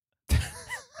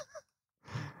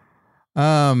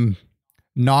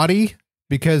 Naughty,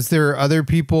 because there are other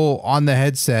people on the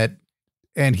headset,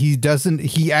 and he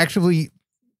activates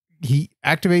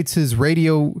his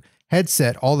radio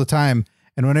headset all the time,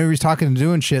 and whenever he's talking and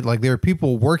doing shit, like there are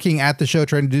people working at the show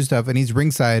trying to do stuff, and he's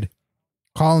ringside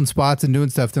calling spots and doing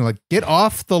stuff. They're like, get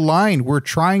off the line. We're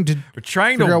trying to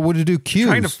figure out what to do. Cues.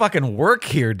 Trying to fucking work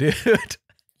here, dude.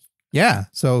 Yeah.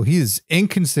 So he's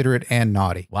inconsiderate and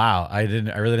naughty. Wow. I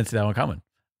really didn't see that one coming.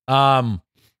 Yeah.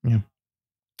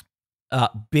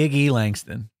 Big E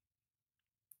Langston.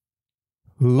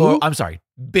 Who? Oh, I'm sorry.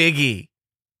 Big E.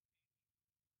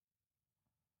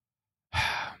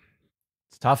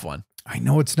 It's a tough one. I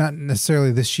know it's not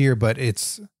necessarily this year, but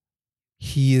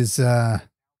he is,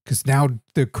 because now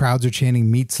the crowds are chanting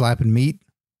meat slapping meat,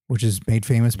 which is made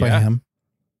famous by him.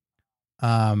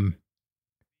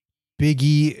 Big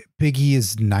E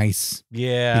is nice.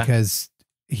 Yeah. Because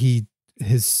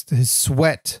his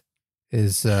sweat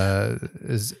is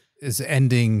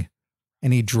ending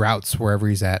any droughts wherever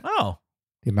he's at. Oh.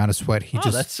 The amount of sweat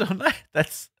that's so nice.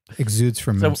 That's exudes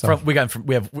from himself.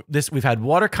 We've had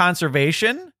water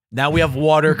conservation. Now we have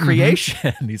water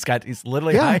creation. He's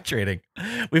literally hydrating.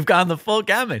 We've gone the full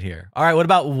gamut here. All right. What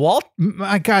about Walt?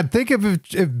 My God, think of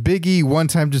if Big E one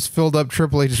time just filled up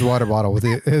Triple H's water bottle with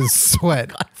his sweat.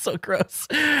 God, so gross.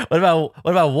 What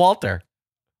about Walter?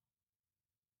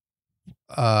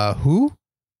 Who?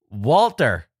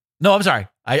 Walter. No, I'm sorry.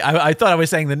 I thought I was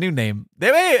saying the new name.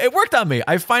 It worked on me.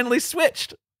 I finally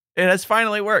switched. It has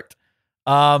finally worked.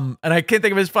 And I can't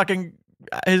think of his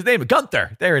name.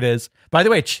 Gunther. There it is. By the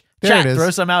way, chat, throw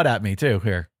some out at me too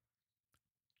here.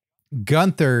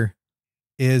 Gunther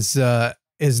is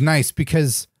nice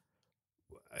because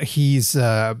he's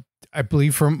I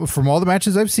believe from all the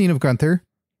matches I've seen of Gunther,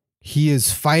 he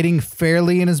is fighting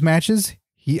fairly in his matches.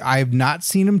 I have not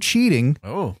seen him cheating.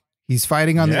 Oh. He's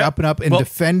fighting on the up and up and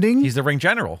defending. He's the ring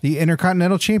general. The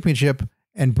Intercontinental Championship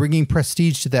and bringing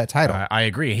prestige to that title. I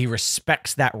agree. He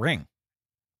respects that ring.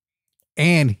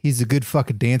 And he's a good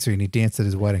fucking dancer, and he danced at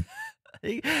his wedding.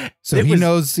 He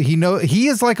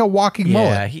is like a walking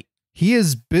mullet. He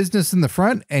is business in the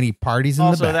front, and he parties in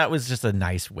the back. Also, that was just a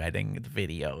nice wedding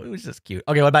video. It was just cute.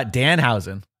 Okay, what about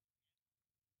Danhausen?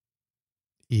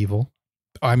 Evil.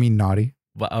 I mean, naughty.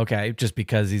 Well, okay, just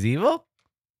because he's evil?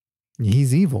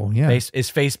 He's evil, yeah. Is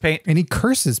face paint... And he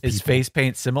curses people. Is face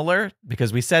paint similar?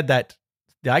 Because we said that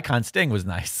the Icon Sting was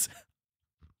nice.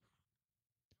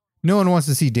 No one wants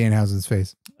to see Danhausen's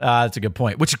face. That's a good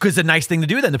point. Which is a nice thing to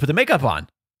do then, to put the makeup on.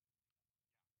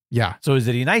 Yeah. So is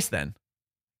he nice then?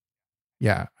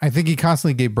 Yeah. I think he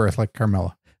constantly gave birth like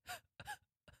Carmella.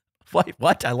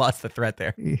 What? I lost the thread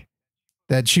there.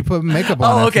 That she put makeup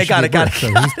on. Oh, okay. Got it.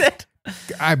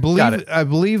 I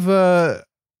believe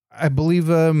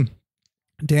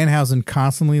Danhausen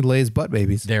constantly lays butt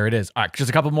babies. There it is. All right, just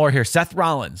a couple more here. Seth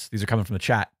Rollins. These are coming from the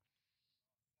chat.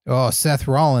 Oh, Seth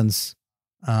Rollins.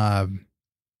 Naughty.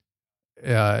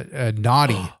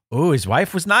 Oh, his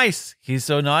wife was nice. He's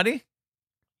so naughty.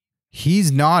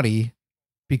 He's naughty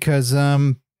because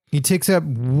he takes up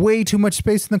way too much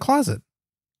space in the closet.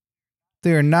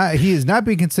 He is not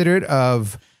being considerate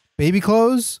of baby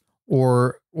clothes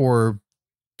or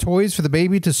toys for the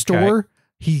baby to store. Okay.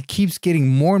 He keeps getting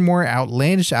more and more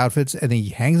outlandish outfits, and then he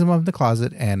hangs them up in the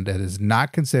closet, and it is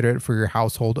not considerate for your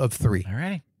household of 3. All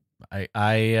right.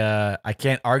 I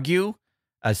can't argue.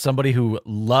 As somebody who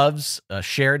loves a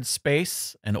shared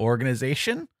space and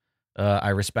organization, I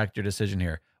respect your decision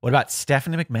here. What about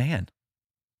Stephanie McMahon?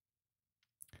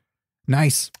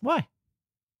 Nice. Why?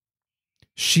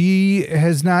 She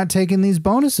has not taken these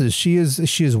bonuses. She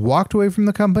has walked away from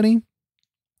the company.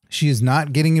 She is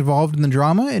not getting involved in the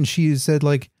drama, and she has said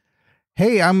like,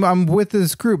 "Hey, I'm with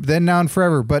this group then, now, and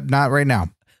forever, but not right now."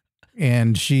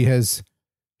 And she has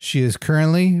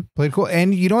currently played cool.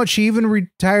 And you know what? She even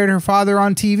retired her father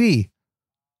on TV,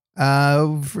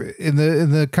 in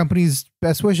the company's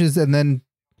best wishes, and then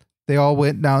they all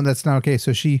went down. That's not okay.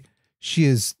 So she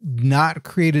has not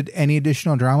created any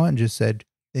additional drama and just said,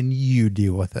 "Then you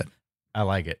deal with it." I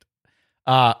like it.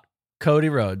 Cody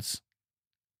Rhodes.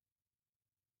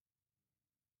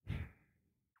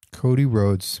 Cody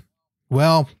Rhodes.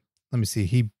 Well, let me see.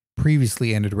 He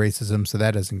previously ended racism, so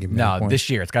that doesn't give me any points. This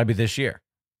year. It's got to be this year.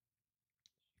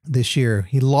 This year.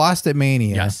 He lost at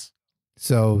Mania. Yes.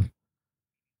 So,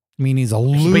 I mean, he's a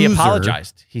loser. But he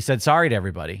apologized. He said sorry to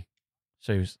everybody.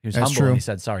 So he was That's humble true. and he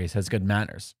said sorry. He has good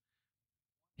manners.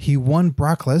 He won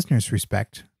Brock Lesnar's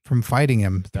respect from fighting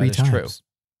him three is times. true.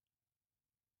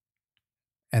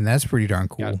 And that's pretty darn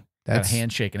cool. Got That's a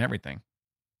handshake and everything.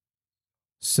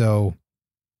 So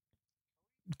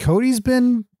Cody's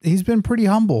been pretty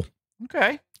humble.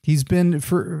 Okay. He's been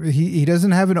he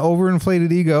doesn't have an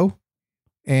overinflated ego,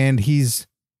 and he's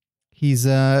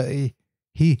you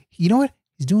know what?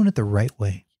 He's doing it the right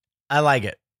way. I like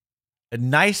it.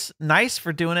 Nice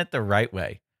for doing it the right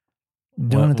way.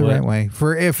 Doing it the right way.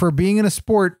 For being in a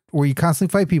sport where you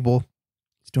constantly fight people,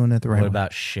 he's doing it the right way. What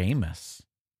about Sheamus?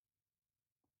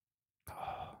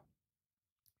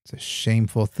 It's a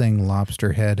shameful thing,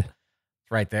 lobster head.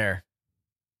 It's right there.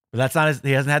 But that's not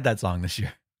he hasn't had that song this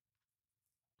year.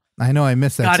 I know I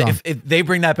missed that song. If they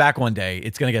bring that back one day,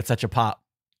 it's going to get such a pop.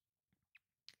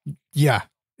 Yeah,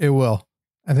 it will.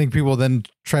 I think people then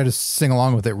try to sing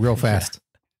along with it real fast.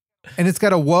 And it's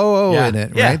got a whoa in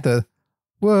it, right? The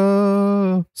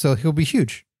whoa. So he'll be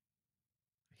huge.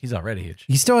 He's already huge.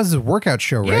 He still has his workout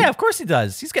show, right? Yeah, of course he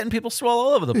does. He's getting people swole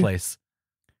all over the place.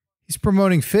 He's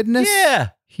promoting fitness. Yeah.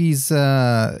 He's he's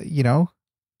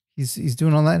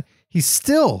doing all that. He's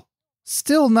still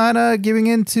not giving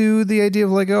into the idea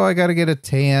of like, oh, I got to get a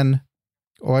tan.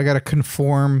 Oh, I got to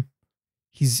conform.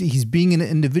 He's being an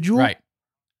individual, right,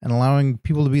 and allowing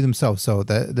people to be themselves. So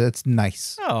that's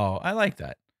nice. Oh, I like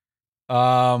that.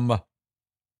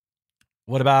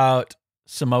 What about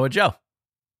Samoa Joe?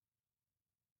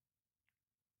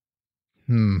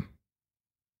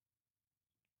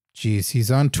 Jeez, he's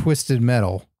on Twisted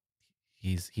Metal.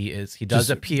 He does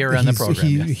appear on the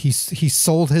program. He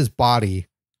sold his body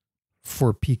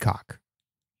for Peacock,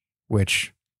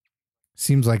 which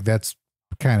seems like that's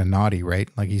kind of naughty, right?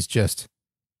 Like he's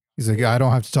like, I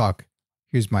don't have to talk.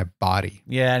 Here's my body.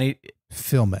 Yeah, and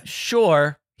film it.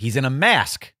 Sure, he's in a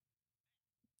mask.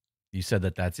 You said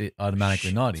that's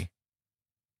automatically naughty.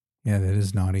 Yeah, that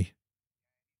is naughty.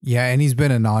 Yeah, and he's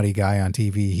been a naughty guy on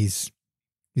TV. He's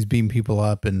beating people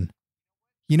up, and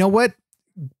you know what?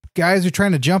 Guys are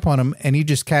trying to jump on him, and he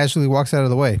just casually walks out of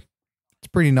the way. It's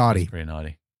pretty naughty. Pretty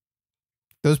naughty.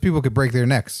 Those people could break their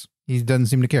necks. He doesn't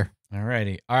seem to care. All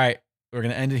righty. All right. We're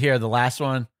going to end it here. The last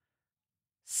one.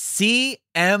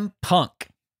 CM Punk.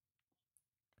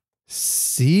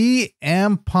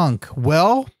 CM Punk.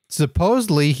 Well,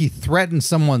 supposedly he threatened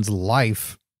someone's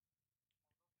life.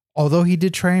 Although he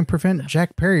did try and prevent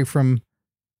Jack Perry from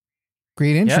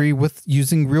great injury with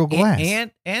using real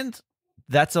glass. And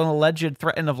that's an alleged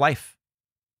threat of life.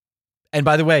 And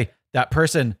by the way, that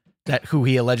person who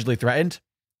he allegedly threatened,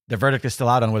 the verdict is still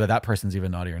out on whether that person's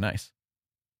even naughty or nice.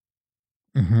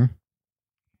 Mm-hmm.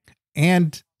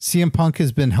 And CM Punk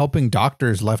has been helping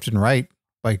doctors left and right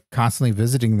by constantly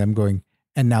visiting them going,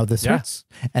 and now this hurts.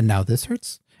 And now this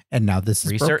hurts. And now this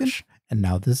is broken. And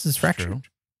now this is fractured.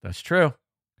 That's true.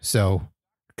 So,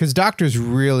 because doctors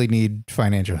really need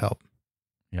financial help.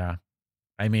 Yeah.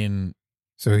 I mean,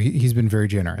 so he's been very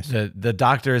generous. The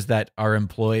doctors that are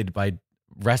employed by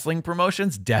wrestling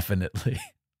promotions, definitely.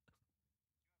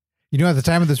 You know, at the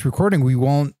time of this recording,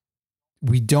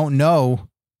 we don't know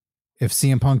if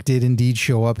CM Punk did indeed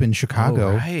show up in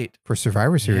Chicago for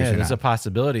Survivor Series. Yeah, there's a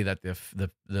possibility that the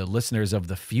listeners of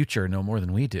the future know more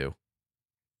than we do.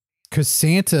 Because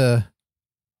Santa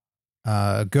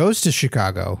goes to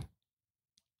Chicago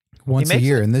once a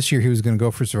year, and this year he was going to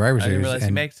go for Survivor Series. I didn't realize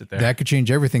he makes it there. That could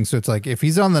change everything. So it's like, if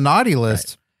he's on the naughty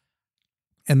list,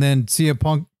 and then CM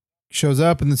Punk shows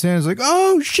up, and then Santa's like,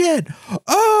 oh shit,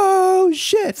 oh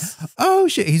shit, oh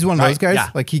shit. He's one of those guys.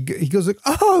 Yeah. Like he goes like,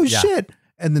 oh shit.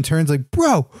 And then turns like,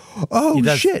 bro, oh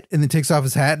shit. And then takes off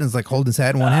his hat and is like holding his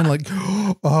hat in one hand, like,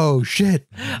 oh shit.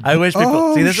 I wish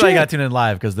people see this is why I got tuned in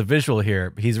live, because the visual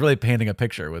here, he's really painting a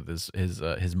picture with his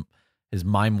his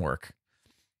mime work.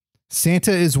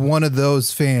 Santa is one of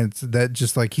those fans that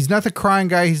just like, he's not the crying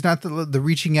guy. He's not the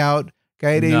reaching out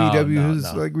guy at AEW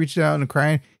who's like reaching out and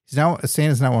crying.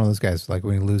 Santa's not one of those guys like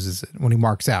when he loses it, when he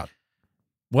marks out.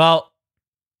 Well,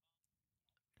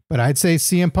 but I'd say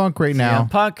CM Punk now.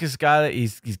 CM Punk has got it.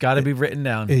 He's got to be written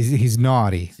down. He's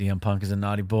naughty. CM Punk is a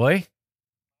naughty boy.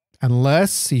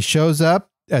 Unless he shows up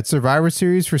at Survivor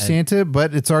Series for Santa,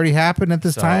 but it's already happened at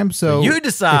this time. So you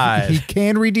decide. He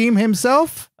can redeem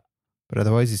himself. But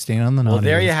otherwise, he's staying on the naughty. Well,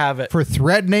 there list you have it. For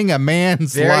threatening a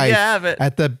man's life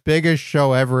at the biggest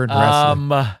show ever in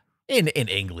wrestling. In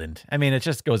England. I mean, it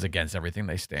just goes against everything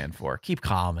they stand for. Keep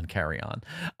calm and carry on.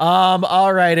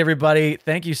 All right, everybody.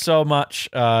 Thank you so much.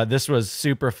 This was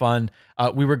super fun.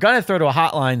 We were going to throw to a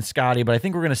hotline, Scotty, but I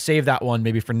think we're going to save that one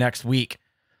maybe for next week.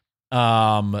 So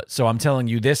I'm telling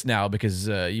you this now because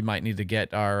you might need to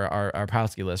get our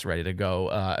Palsky list ready to go.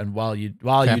 And while you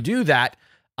do that,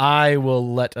 I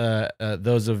will let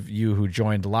those of you who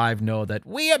joined live know that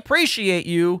we appreciate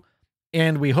you,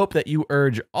 and we hope that you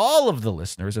urge all of the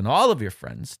listeners and all of your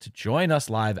friends to join us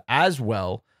live as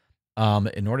well.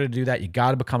 In order to do that, you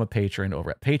got to become a patron over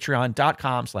at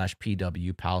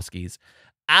patreon.com/PWPalskis.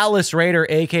 Alice Raider,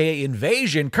 a.k.a.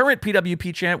 Invasion, current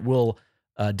PWP champ, will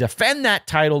defend that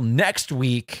title next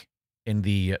week in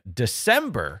the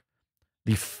December,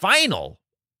 the final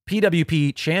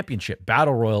PWP Championship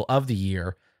Battle Royal of the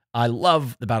year. I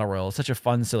love the Battle Royal. It's such a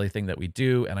fun, silly thing that we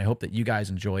do, and I hope that you guys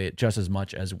enjoy it just as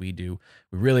much as we do.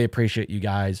 We really appreciate you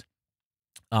guys,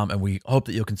 and we hope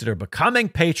that you'll consider becoming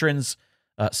patrons.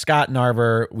 Scott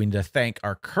Narver, we need to thank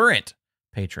our current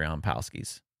Patreon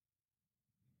Palskis.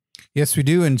 Yes, we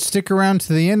do, and stick around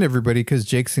to the end, everybody, because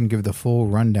Jake's going to give the full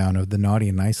rundown of the naughty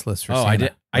and nice list for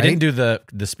Santa. I didn't do the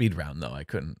speed round, though. I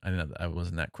couldn't. I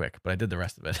wasn't that quick, but I did the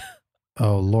rest of it.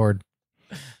 Oh, Lord.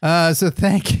 So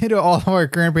thank you to all of our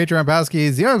current Patreon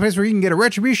Palskis, the only place where you can get a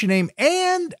retribution name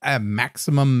and a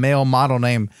maximum male model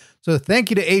name. So thank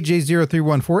you to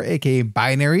AJ0314, aka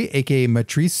Binary, aka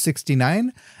Matrice69,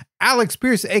 Alex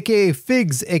Pierce, aka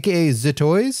Figs, aka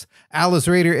Zitoys, Alice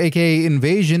Raider, aka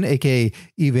Invasion, aka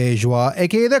Yves,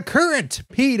 aka the current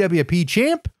PWP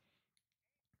champ,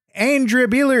 Andrea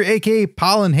Beeler, aka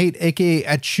Pollen Hate, aka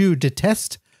Achu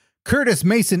Detest, Curtis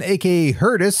Mason, aka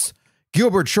Hurtus,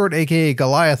 Gilbert Short, a.k.a.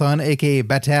 Goliathon, a.k.a.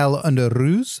 Batal Under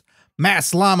Ruse,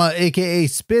 Mass Llama, a.k.a.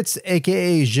 Spitz,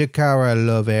 a.k.a. Jakara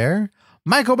Lover,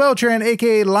 Michael Beltran,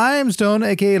 a.k.a. Limestone,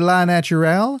 a.k.a. La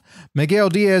Natural, Miguel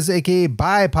Diaz, a.k.a.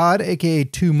 Bipod, a.k.a.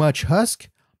 Too Much Husk,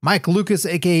 Mike Lucas,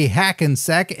 a.k.a. Hack and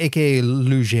Sack, a.k.a.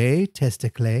 Luge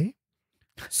Testicle,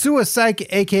 Suicide,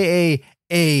 a.k.a.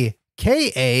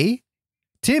 A.K.A.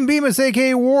 Tim Bemis,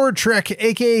 a.k.a. War Trek,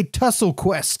 a.k.a. Tussle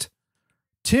Quest,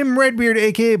 Tim Redbeard,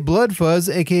 a.k.a. Bloodfuzz,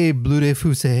 a.k.a. Blue de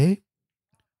Fuse,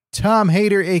 Tom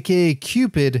Hader, a.k.a.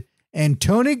 Cupid, and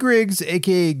Tony Griggs,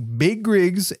 a.k.a. Big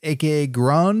Griggs, a.k.a.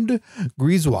 Grand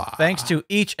Grisois. Thanks to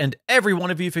each and every one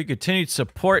of you for your continued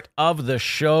support of the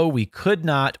show. We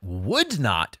would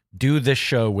not do this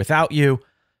show without you.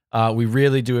 We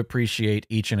really do appreciate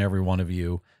each and every one of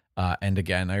you. And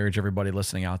again, I urge everybody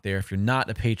listening out there, if you're not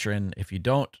a patron, if you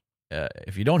don't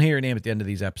hear your name at the end of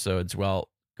these episodes, well,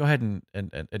 go ahead and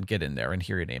get in there and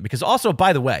hear your name. Because also,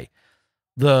 by the way,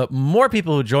 the more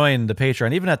people who join the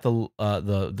Patreon, even at the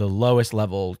lowest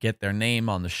level, get their name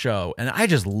on the show. And I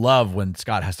just love when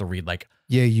Scott has to read a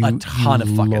ton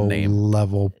of fucking name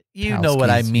level. You know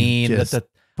what I mean?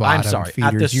 I'm sorry.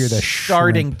 At the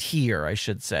starting tier, I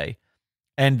should say.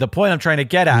 And the point I'm trying to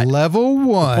get at, level 1.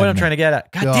 The point I'm trying to get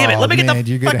at. God damn it! Let me get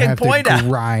the fucking point out.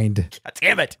 Grind. God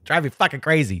damn it! Drive me fucking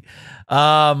crazy. You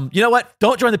know what?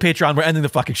 Don't join the Patreon. We're ending the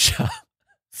fucking show.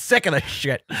 Sick of this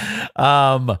shit.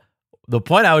 The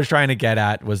point I was trying to get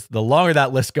at was the longer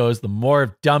that list goes, the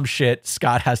more dumb shit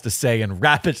Scott has to say in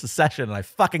rapid succession, and I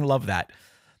fucking love that.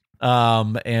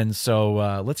 And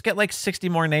so let's get 60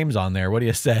 more names on there. What do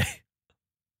you say?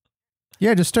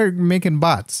 Yeah, just start making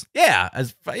bots. Yeah,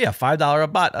 $5 a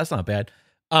bot. That's not bad.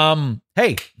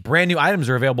 Hey, brand new items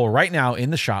are available right now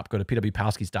in the shop. Go to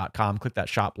pwpalskis.com, click that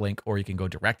shop link, or you can go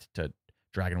direct to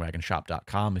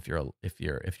dragonwagonshop.com if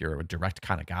you're a direct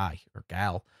kind of guy or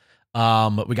gal.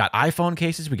 We got iPhone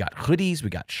cases, we got hoodies, we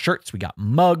got shirts, we got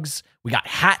mugs, we got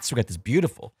hats. We got this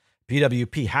beautiful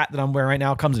PWP hat that I'm wearing right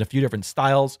now. It comes in a few different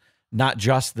styles, not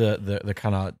just the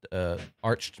kind of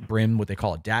arched brim, what they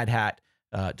call a dad hat.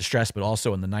 Distressed, but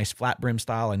also in the nice flat brim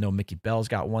style. I know Mickey Bell's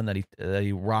got one that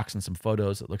he rocks in some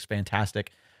photos. It looks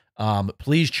fantastic.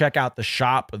 Please check out the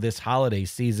shop this holiday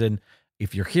season.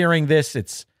 If you're hearing this,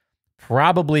 it's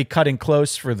probably cutting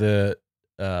close for the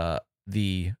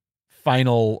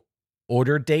final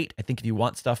order date. I think if you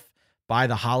want stuff by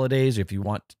the holidays, if you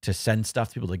want to send stuff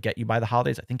to people to get you by the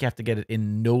holidays, I think you have to get it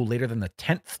in no later than the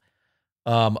 10th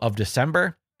of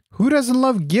December. Who doesn't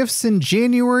love gifts in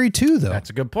January too, though? That's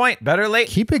a good point. Better late.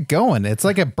 Keep it going. It's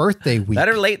like a birthday week.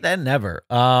 Better late than never.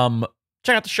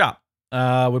 Check out the shop.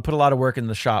 We put a lot of work in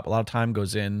the shop. A lot of time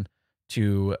goes in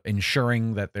to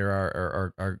ensuring that there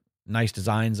are nice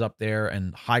designs up there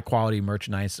and high quality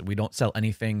merchandise. We don't sell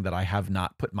anything that I have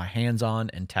not put my hands on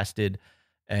and tested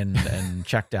and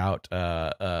checked out.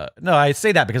 No, I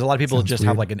say that because a lot of people Sounds just weird.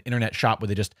 have like an internet shop where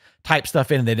they just type stuff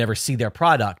in and they never see their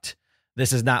product.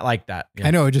 This is not like that.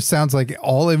 I know. It just sounds like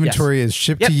all inventory is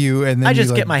shipped to you, and then I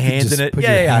just you, get my hands just in it. Put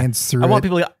Yeah, your yeah. hands through I want it.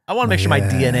 people. I want to make sure my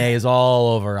Yeah. DNA is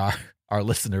all over our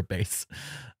listener base.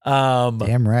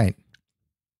 Damn right.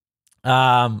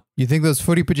 You think those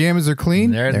footy pajamas are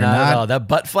clean? They're not at all. That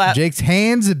butt flap. Jake's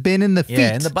hands have been in the feet.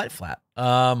 Yeah, in the butt flap.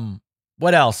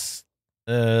 What else?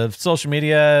 Social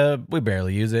media, we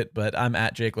barely use it, but I'm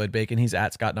at Jake Lloyd Bacon. He's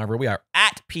at Scott Narver. We are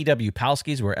at PW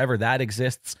Palskis, wherever that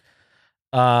exists.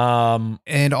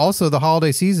 And also the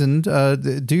holiday season,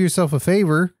 do yourself a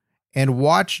favor and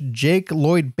watch Jake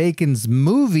Lloyd Bacon's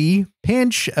movie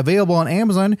Pinch, available on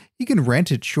Amazon. You can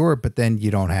rent it, sure, but then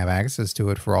you don't have access to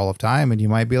it for all of time, and you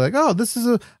might be like, oh,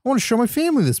 I want to show my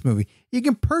family this movie. You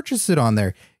can purchase it on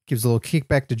there. Gives a little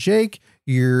kickback to Jake.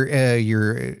 You're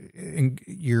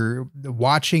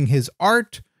watching his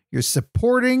art. You're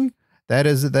supporting. That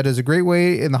is a great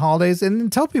way in the holidays, and then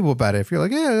tell people about it. If you're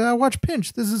like, yeah, I watch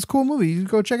Pinch. This is a cool movie. You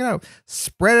go check it out.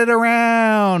 Spread it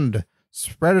around.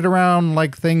 Spread it around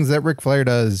like things that Ric Flair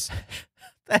does.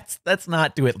 Let's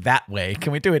not do it that way.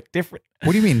 Can we do it different?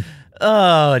 What do you mean?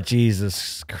 Oh,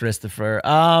 Jesus, Christopher.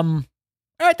 All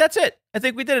right, that's it. I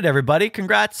think we did it, everybody.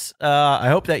 Congrats. I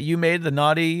hope that you made the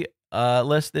naughty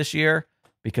list this year,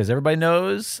 because everybody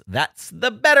knows that's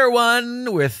the better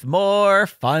one with more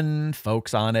fun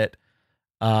folks on it.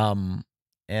 And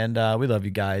we love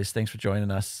you guys. Thanks for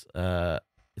joining us.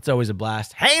 It's always a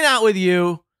blast hanging out with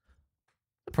you,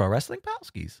 the Pro Wrestling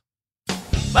Palskis.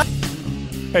 Bye.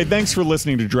 Hey, thanks for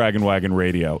listening to Dragon Wagon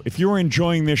Radio. If you're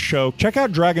enjoying this show, check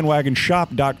out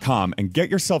DragonWagonShop.com and get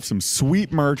yourself some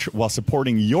sweet merch while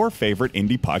supporting your favorite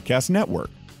indie podcast network.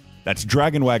 That's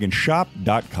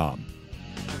DragonWagonShop.com.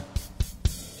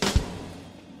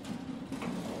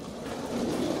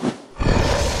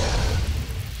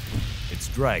 It's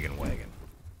Dragon Wagon.